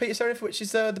watched Peter Serafinowicz, which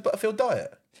is the Butterfield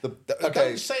Diet? Okay.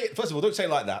 Don't say it. First of all, don't say it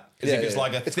like that. As Yeah, if it's yeah.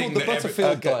 like a It's thing called the that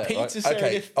Butterfield Diet, Peter right?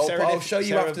 Okay, I'll show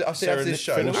you after this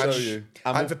show. I'll show And- you.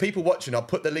 And for people watching, I'll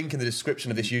put the link in the description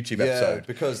of this YouTube Yeah, episode.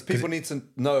 because people need to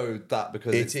know that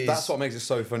because It is- that's what makes it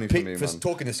so funny for me, For man.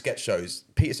 talking to sketch shows,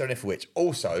 Peter Serafinowicz,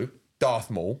 also Darth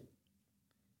Maul.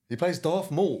 He plays Darth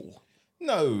Maul.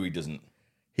 No, he doesn't.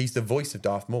 He's the voice of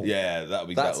Darth Maul. Yeah,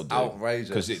 That's that'll do. outrageous.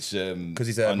 Because it's Because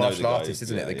he's I a know martial the guy. artist,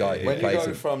 isn't it? The guy who When you plays go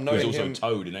him. from He's knowing also him,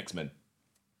 Toad in X-Men.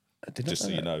 Did not Just so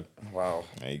know you that. know. wow,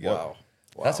 There you go.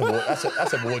 wow. That's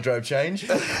a wardrobe change.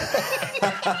 That's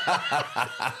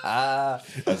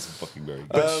fucking very good.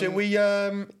 But should we?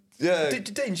 Yeah, Dean,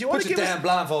 do you want put to your give us? damn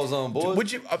blindfolds on, boys.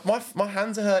 Would you? My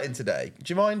hands are hurting today.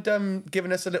 Do you mind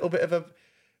giving us a little bit of a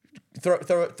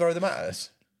throw them at us?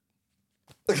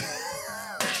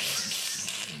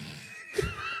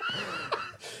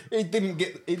 He didn't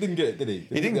get it, did he?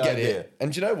 He didn't get it.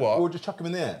 And do you know what? Or just chuck him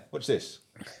in the air. Watch this.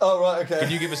 Oh right, okay.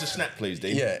 Can you give us a snap, please,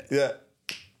 Dean? Yeah. Yeah.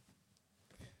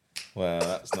 Well,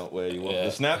 that's not where you want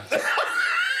the snap.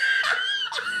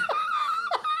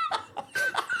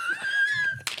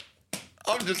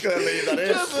 I'm just going to leave that in.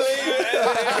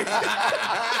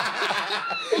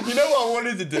 You know what I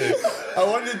wanted to do? I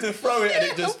wanted to throw it and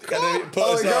it just and then it put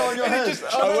Oh, us go out. on your And it head. just-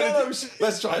 Oh, I no, wanted no, to- no.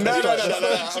 Let's try. No, let's no, try. no,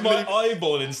 no, no. To my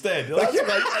eyeball instead. That's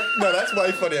no, that's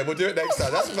way funnier. We'll do it next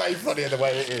time. That's way funnier the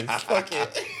way it is. Fuck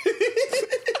it.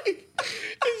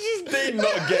 It's just Dean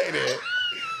not getting it.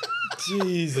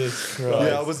 Jesus Christ.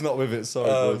 Yeah, I was not with it. Sorry,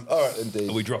 boys. All right, indeed.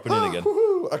 Are we dropping in again?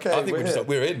 Woo, okay, I think we're here.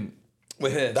 we're in. We're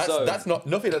here. That's not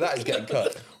nothing of that is getting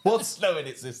cut. what's No,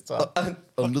 it's this time.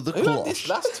 under the Who had this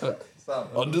last time?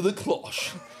 Under the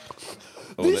cloche.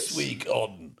 Oh, This week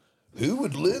on Who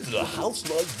Would Live in a House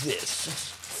Like This?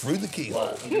 Through the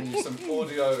Keyhole. some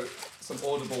audio, some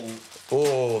audible.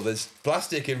 Oh, there's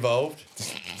plastic involved.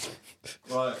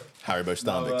 Right. Haribo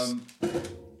Starmix.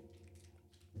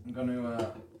 I'm going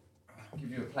to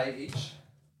give you a plate each.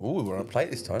 Oh, we're on a plate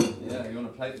this time. Yeah, you want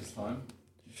a plate this time?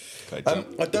 Okay, Tom.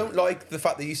 I don't like the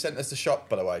fact that you sent us the shop,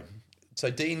 by the way. So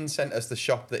Dean sent us the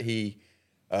shop that he.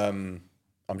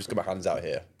 I'm just got my hands out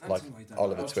here, like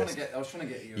Oliver Twist. I was trying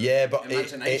to get you. Yeah, but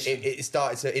it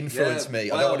started to influence me.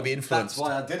 I don't want to be influenced. That's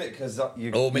why I did it because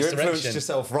you Oh, you misdirection. influenced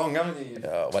yourself wrong, haven't you?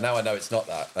 Well, now I know it's not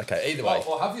that. Okay, either way.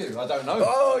 Or have you? I don't know.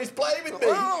 Oh, he's playing with me.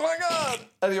 Oh my god!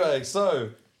 Anyway,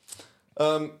 so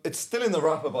it's still in the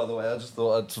wrapper, by the way. I just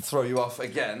thought I'd throw you off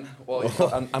again,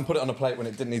 and put it on a plate when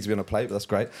it didn't need to be on a plate. But that's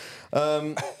great.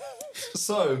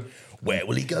 So, Where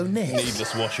will he go next?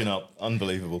 Needless washing up.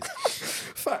 Unbelievable.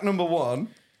 fact number one.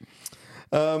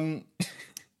 I've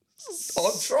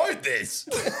tried this.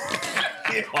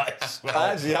 I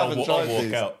actually haven't tried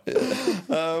these. Out.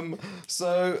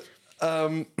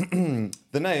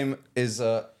 The name is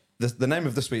the name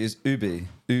of the sweet is Ube.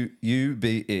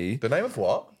 U-B-E. The name of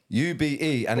what?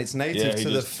 UBE, and it's native Yeah, to he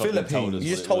the just fucking told us Philippines.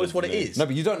 You just told us what it is. No,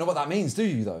 but you don't know what that means, do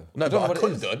you? Though. No, you don't but I know what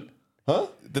could it have is. done. Huh?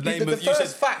 The name The of you first said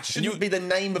fact shouldn't be the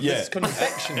name of this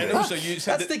confection. And also, you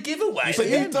said That's the giveaway. You said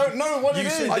You don't know what you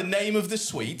it said is. the name of the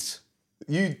sweet.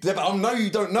 I know you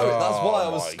don't know it. That's why I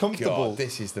was my comfortable. God,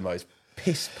 this is the most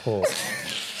piss poor.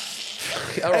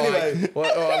 All right. Anyway,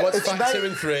 what's it's fact 2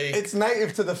 and 3? It's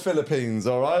native to the Philippines,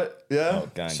 all right? Yeah. Oh,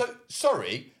 gang. So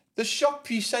sorry, the shop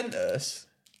you sent us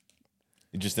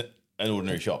Just an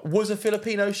ordinary shop. was a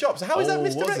Filipino shop. So how is that Oh,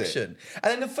 was it? misdirection?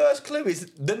 And then the first clue is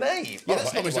the name. Yeah,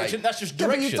 that's not misdirection. That's just Yeah,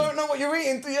 but direction. you don't know what you're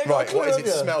eating. You ain't got a Right, clue, what is have it?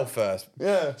 you? Smell first.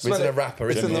 Yeah. It's in a wrapper,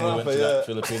 It's isn't in it? the We went wrapper, to that yeah.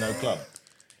 Filipino club.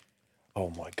 Oh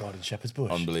my God, in Shepherd's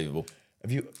Bush. Unbelievable.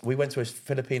 We went to a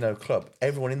Filipino club.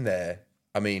 Everyone in there,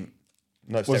 I mean,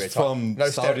 no stereotypes. from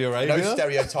Saudi Arabia? No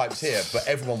stereotypes here, but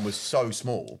everyone was so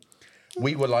small.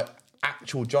 We were like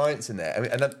actual giants in there. I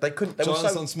mean, and they couldn't. They Giants were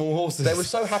so, on small horses. They were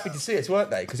so happy to see us, weren't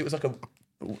they? Because it was like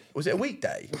was it a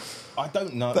weekday? I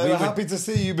don't know. They were happy to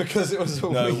see you because it was a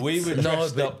No, week. we were No,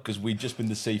 dressed but- up because we'd just been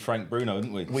to see Frank Bruno,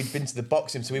 hadn't we? We'd been to the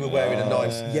boxing, so we were wearing a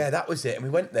nice. Yeah, that was it. And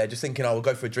we went there just thinking, oh, we'll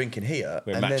go for a drink in here.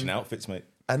 We're and matching then, outfits, mate.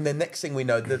 And then next thing we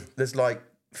know, there's like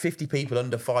 50 people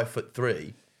under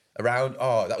 5'3" around.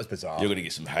 Oh, that was bizarre. You're going to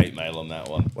get some hate mail on that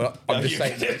one. Well, I'm just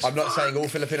saying. I'm not saying all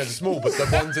Filipinos are small, but the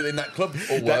ones in that club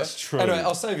all were. That's true. Anyway,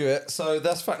 I'll save you it. So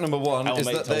that's fact number one, Our is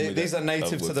mate that told me these that. are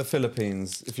native to Wood. the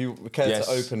Philippines. If you care Yes.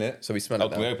 to open it. So we smell Oh,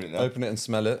 it can we now. open it now? Open it and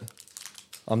smell it.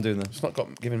 I'm doing this. It's not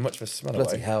got given much of a smell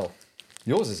Bloody away. hell.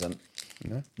 Yours isn't?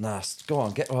 No. Nah, go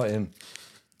on, get right in.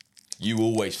 You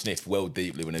always sniff well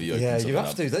deeply whenever you open Yeah, something you have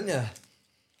up. to, don't you?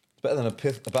 It's better than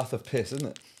a bath of piss, isn't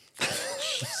it?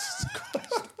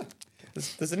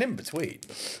 There's an in between.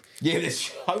 Yeah, there's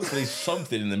hopefully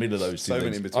something in the middle of those two So many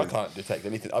things. in between. I can't detect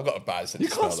anything. I've got a bad sense You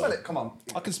of can't smell. smell it. Come on.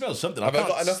 I can smell something. Have I can't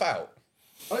got enough out?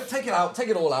 Oh, take it out. Take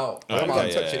it all out. Oh, Come on,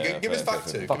 okay, touch yeah, it. yeah, Give us fair, fact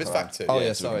fair, two. fair. Give us fact two. Oh, Yeah,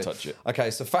 yeah, so we sorry. can touch it.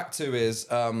 Okay, so fact two is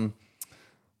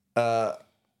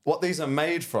what these are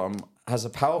made from has a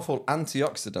powerful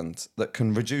antioxidant that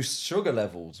can reduce sugar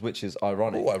levels, which is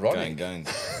ironic. Oh, ironic. Gang.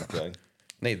 Okay.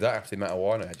 Need that after the amount of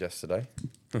wine I had yesterday.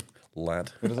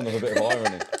 Lad. It doesn't have a bit of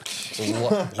irony.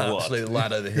 Absolute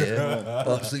lad over here.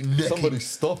 Absolute necking, Somebody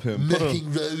stop him.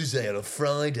 necking rosé on a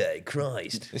Friday.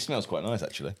 Christ. It smells quite nice,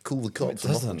 actually. Call the cops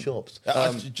and off the chops.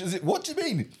 What do you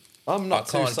mean? I'm not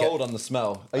too can't sold on the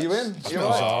smell. Are you in? You Oh,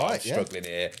 all right? I'm struggling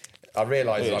here. I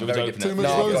realise Yeah, I'm do you very want to different. Too much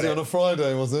No, I've got rosy it. on a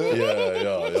Friday, was it?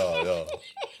 Yeah.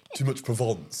 Too much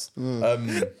Provence.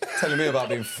 Telling me about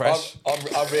being fresh.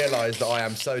 I realise that I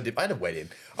am so... I had a wedding.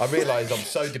 I realise I'm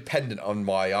so dependent on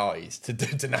my eyes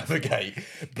to navigate.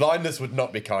 Blindness would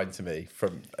not be kind to me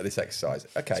from this exercise.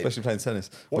 Okay. Especially playing tennis.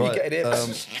 What are Right, you getting here?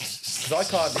 Because I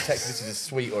can't detect if this is a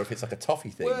sweet or if it's like a toffee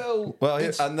thing. Well, yeah, and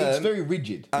It's then... very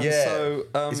rigid. and yeah. so...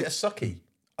 Is it a sucky?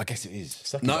 I guess it is.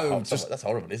 Sucky No, that's just- that's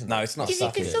horrible, isn't it? No, it's not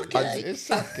sucky.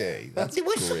 It's okay. That's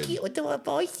grim.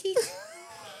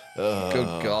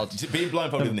 Good God. Being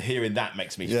blindfolded and hearing that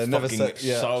makes me Yeah, never fucking said-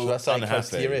 yeah. so Should I say close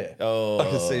to unhappy. your ear? Oh, I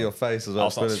can see your face as well. I'll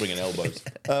start It's swinging elbows.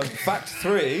 Fact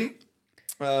three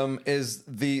is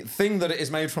the thing that it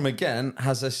is made from again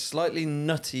has a slightly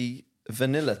nutty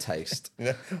vanilla taste.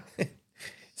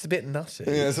 It's a bit nutty.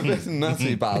 Yeah, it's a bit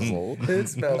nutty, Basil. It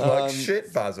smells like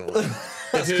shit, Basil.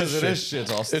 It's because it is shit,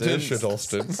 Austin. It is shit,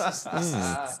 Austin.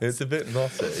 It's a bit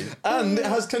nutty. And it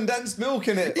has condensed milk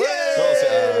in it. Yay!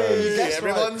 Guess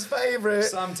Everyone's favourite.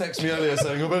 Sam texted me earlier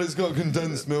saying, I bet it's got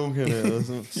condensed milk in it.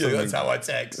 Yeah, that's how I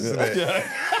text, isn't it?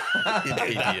 You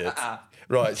idiot.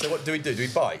 Right, so what do we do? Do we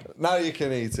bite? Now you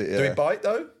can eat it, yeah. Do we bite,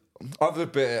 though? I've a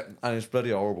bit, and it's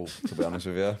bloody horrible, to be honest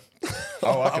with you.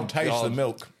 Oh, I can taste God. the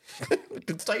milk. You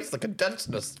can taste the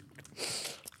condensedness.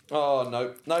 Oh,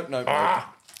 no.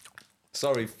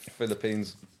 Sorry,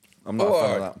 Philippines. I'm not a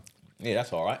fan of that. Yeah,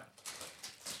 that's all right.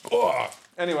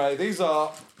 Anyway, these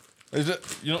are Is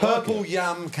it? You're not purple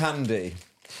yam candy.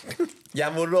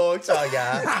 Yamuroi,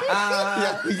 tiger.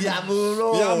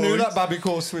 Yamuroi. Yeah, I knew that baby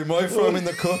could swim. Why throw him in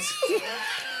the cut?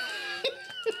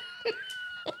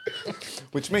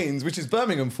 Which is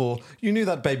Birmingham for, you knew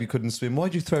that baby couldn't swim.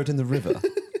 Why'd you throw it in the river?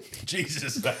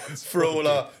 Jesus, that's For all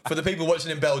for the people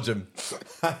watching in Belgium.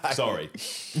 sorry.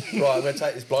 Right, I'm going to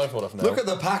take this blindfold off now. Look at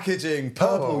the packaging.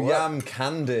 Purple yam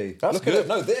candy. That's Look good. at it.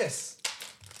 No, this.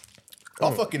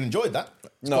 I fucking enjoyed that.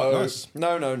 It's No, quite nice.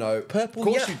 no. Purple Of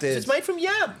course yam. you did. It's made from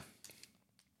yam.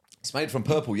 It's made from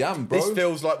purple yam, bro. This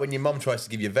feels like when your mum tries to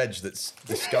give you veg that's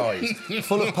disguised.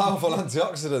 Full of powerful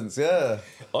antioxidants, yeah.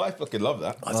 I fucking love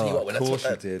that. I tell you what, when of I course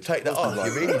take you did. take that off,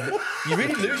 you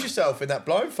really lose yourself in that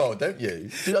blindfold, don't you?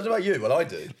 I don't know about you, well I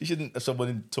do. You shouldn't have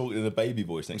someone talking in a baby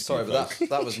voice next Sorry, to your but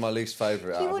that was my least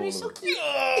favourite out of all of them.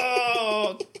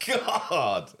 Oh,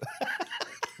 God.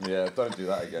 Yeah, don't do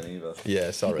that again either. Yeah,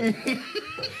 sorry.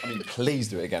 I mean, please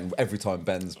do it again every time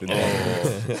Ben's been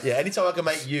there. Yeah, anytime I can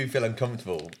make you feel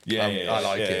uncomfortable, Yeah, I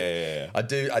like it.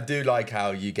 yeah. I do like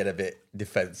how you get a bit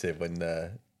defensive when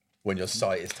when your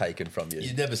sight is taken from you.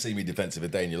 You'd never see me defensive a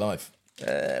day in your life.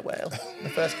 Well, the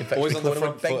first confectionery Always on the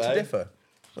corner would front beg foot, to eh? differ,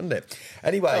 wouldn't it?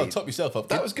 Anyway, Oh, top yourself up.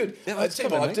 that was good. Yeah, I that's tell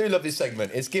you what, coming, I do love this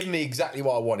segment. It's given me exactly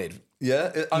what I wanted.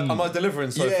 Yeah, am I delivering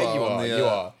so yeah, far? you on are. the, You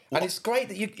are, and it's great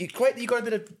that you got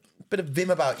a bit of vim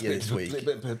about you this week.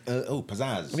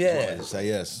 Pizzazz. Yeah. Say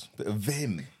yes. Bit of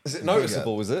vim. Is it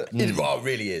noticeable? Is it? Oh, it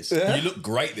really is. You look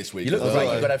great this week. You look as great.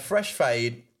 well. You've got a fresh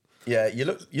fade. Yeah, you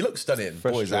look stunning.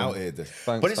 Boys trim. out here. Thanks,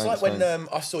 But it's thanks, like when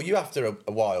thanks. I saw you after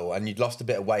a while and you'd lost a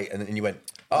bit of weight and you went,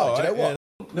 oh, do you know what?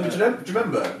 No, but do you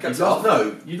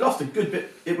remember? You lost a good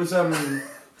bit. It was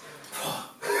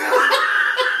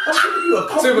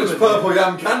Too much purple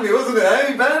yam candy, wasn't it,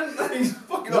 eh, Ben? He's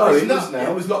fucking No,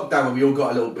 it was lockdown when we all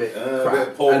got a little bit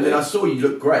crap. And then I saw you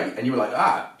look great, and you were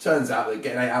like, turns out that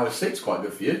getting 8 hours sleep's quite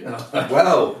good for you. And I was like,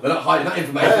 Well, they're not hiding that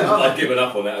information. I've given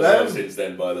up on that as well since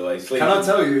then, by the way. Can I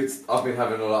tell you, I've been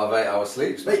having a lot of 8-hour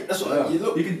sleeps. Mate, that's what you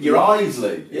look. your eyes,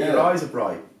 Yeah. your eyes are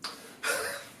bright.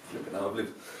 Look at that, I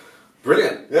believe.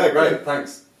 Brilliant. Yeah, great.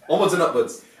 Thanks. Onwards and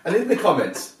upwards. And in the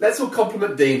comments, let's all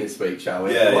compliment Dean this week, shall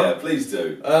we? Yeah, please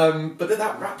do. But then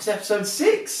that wraps episode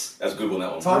 6. That's a good one,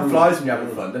 that one. Time flies when you're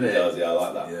having fun, doesn't It it? does, yeah, I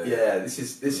like that. Yeah, this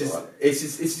is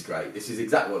great. This is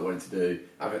exactly what I wanted to do.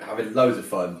 Having loads of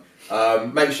fun.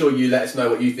 Make sure you let us know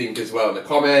what you think as well in the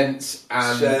comments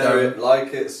and Share it,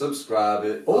 like it, subscribe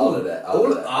it. All of it. All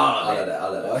of it.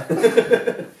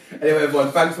 Anyway,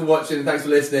 everyone, thanks for watching. Thanks for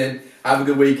listening. Have a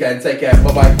good weekend. Take care.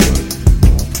 Bye bye.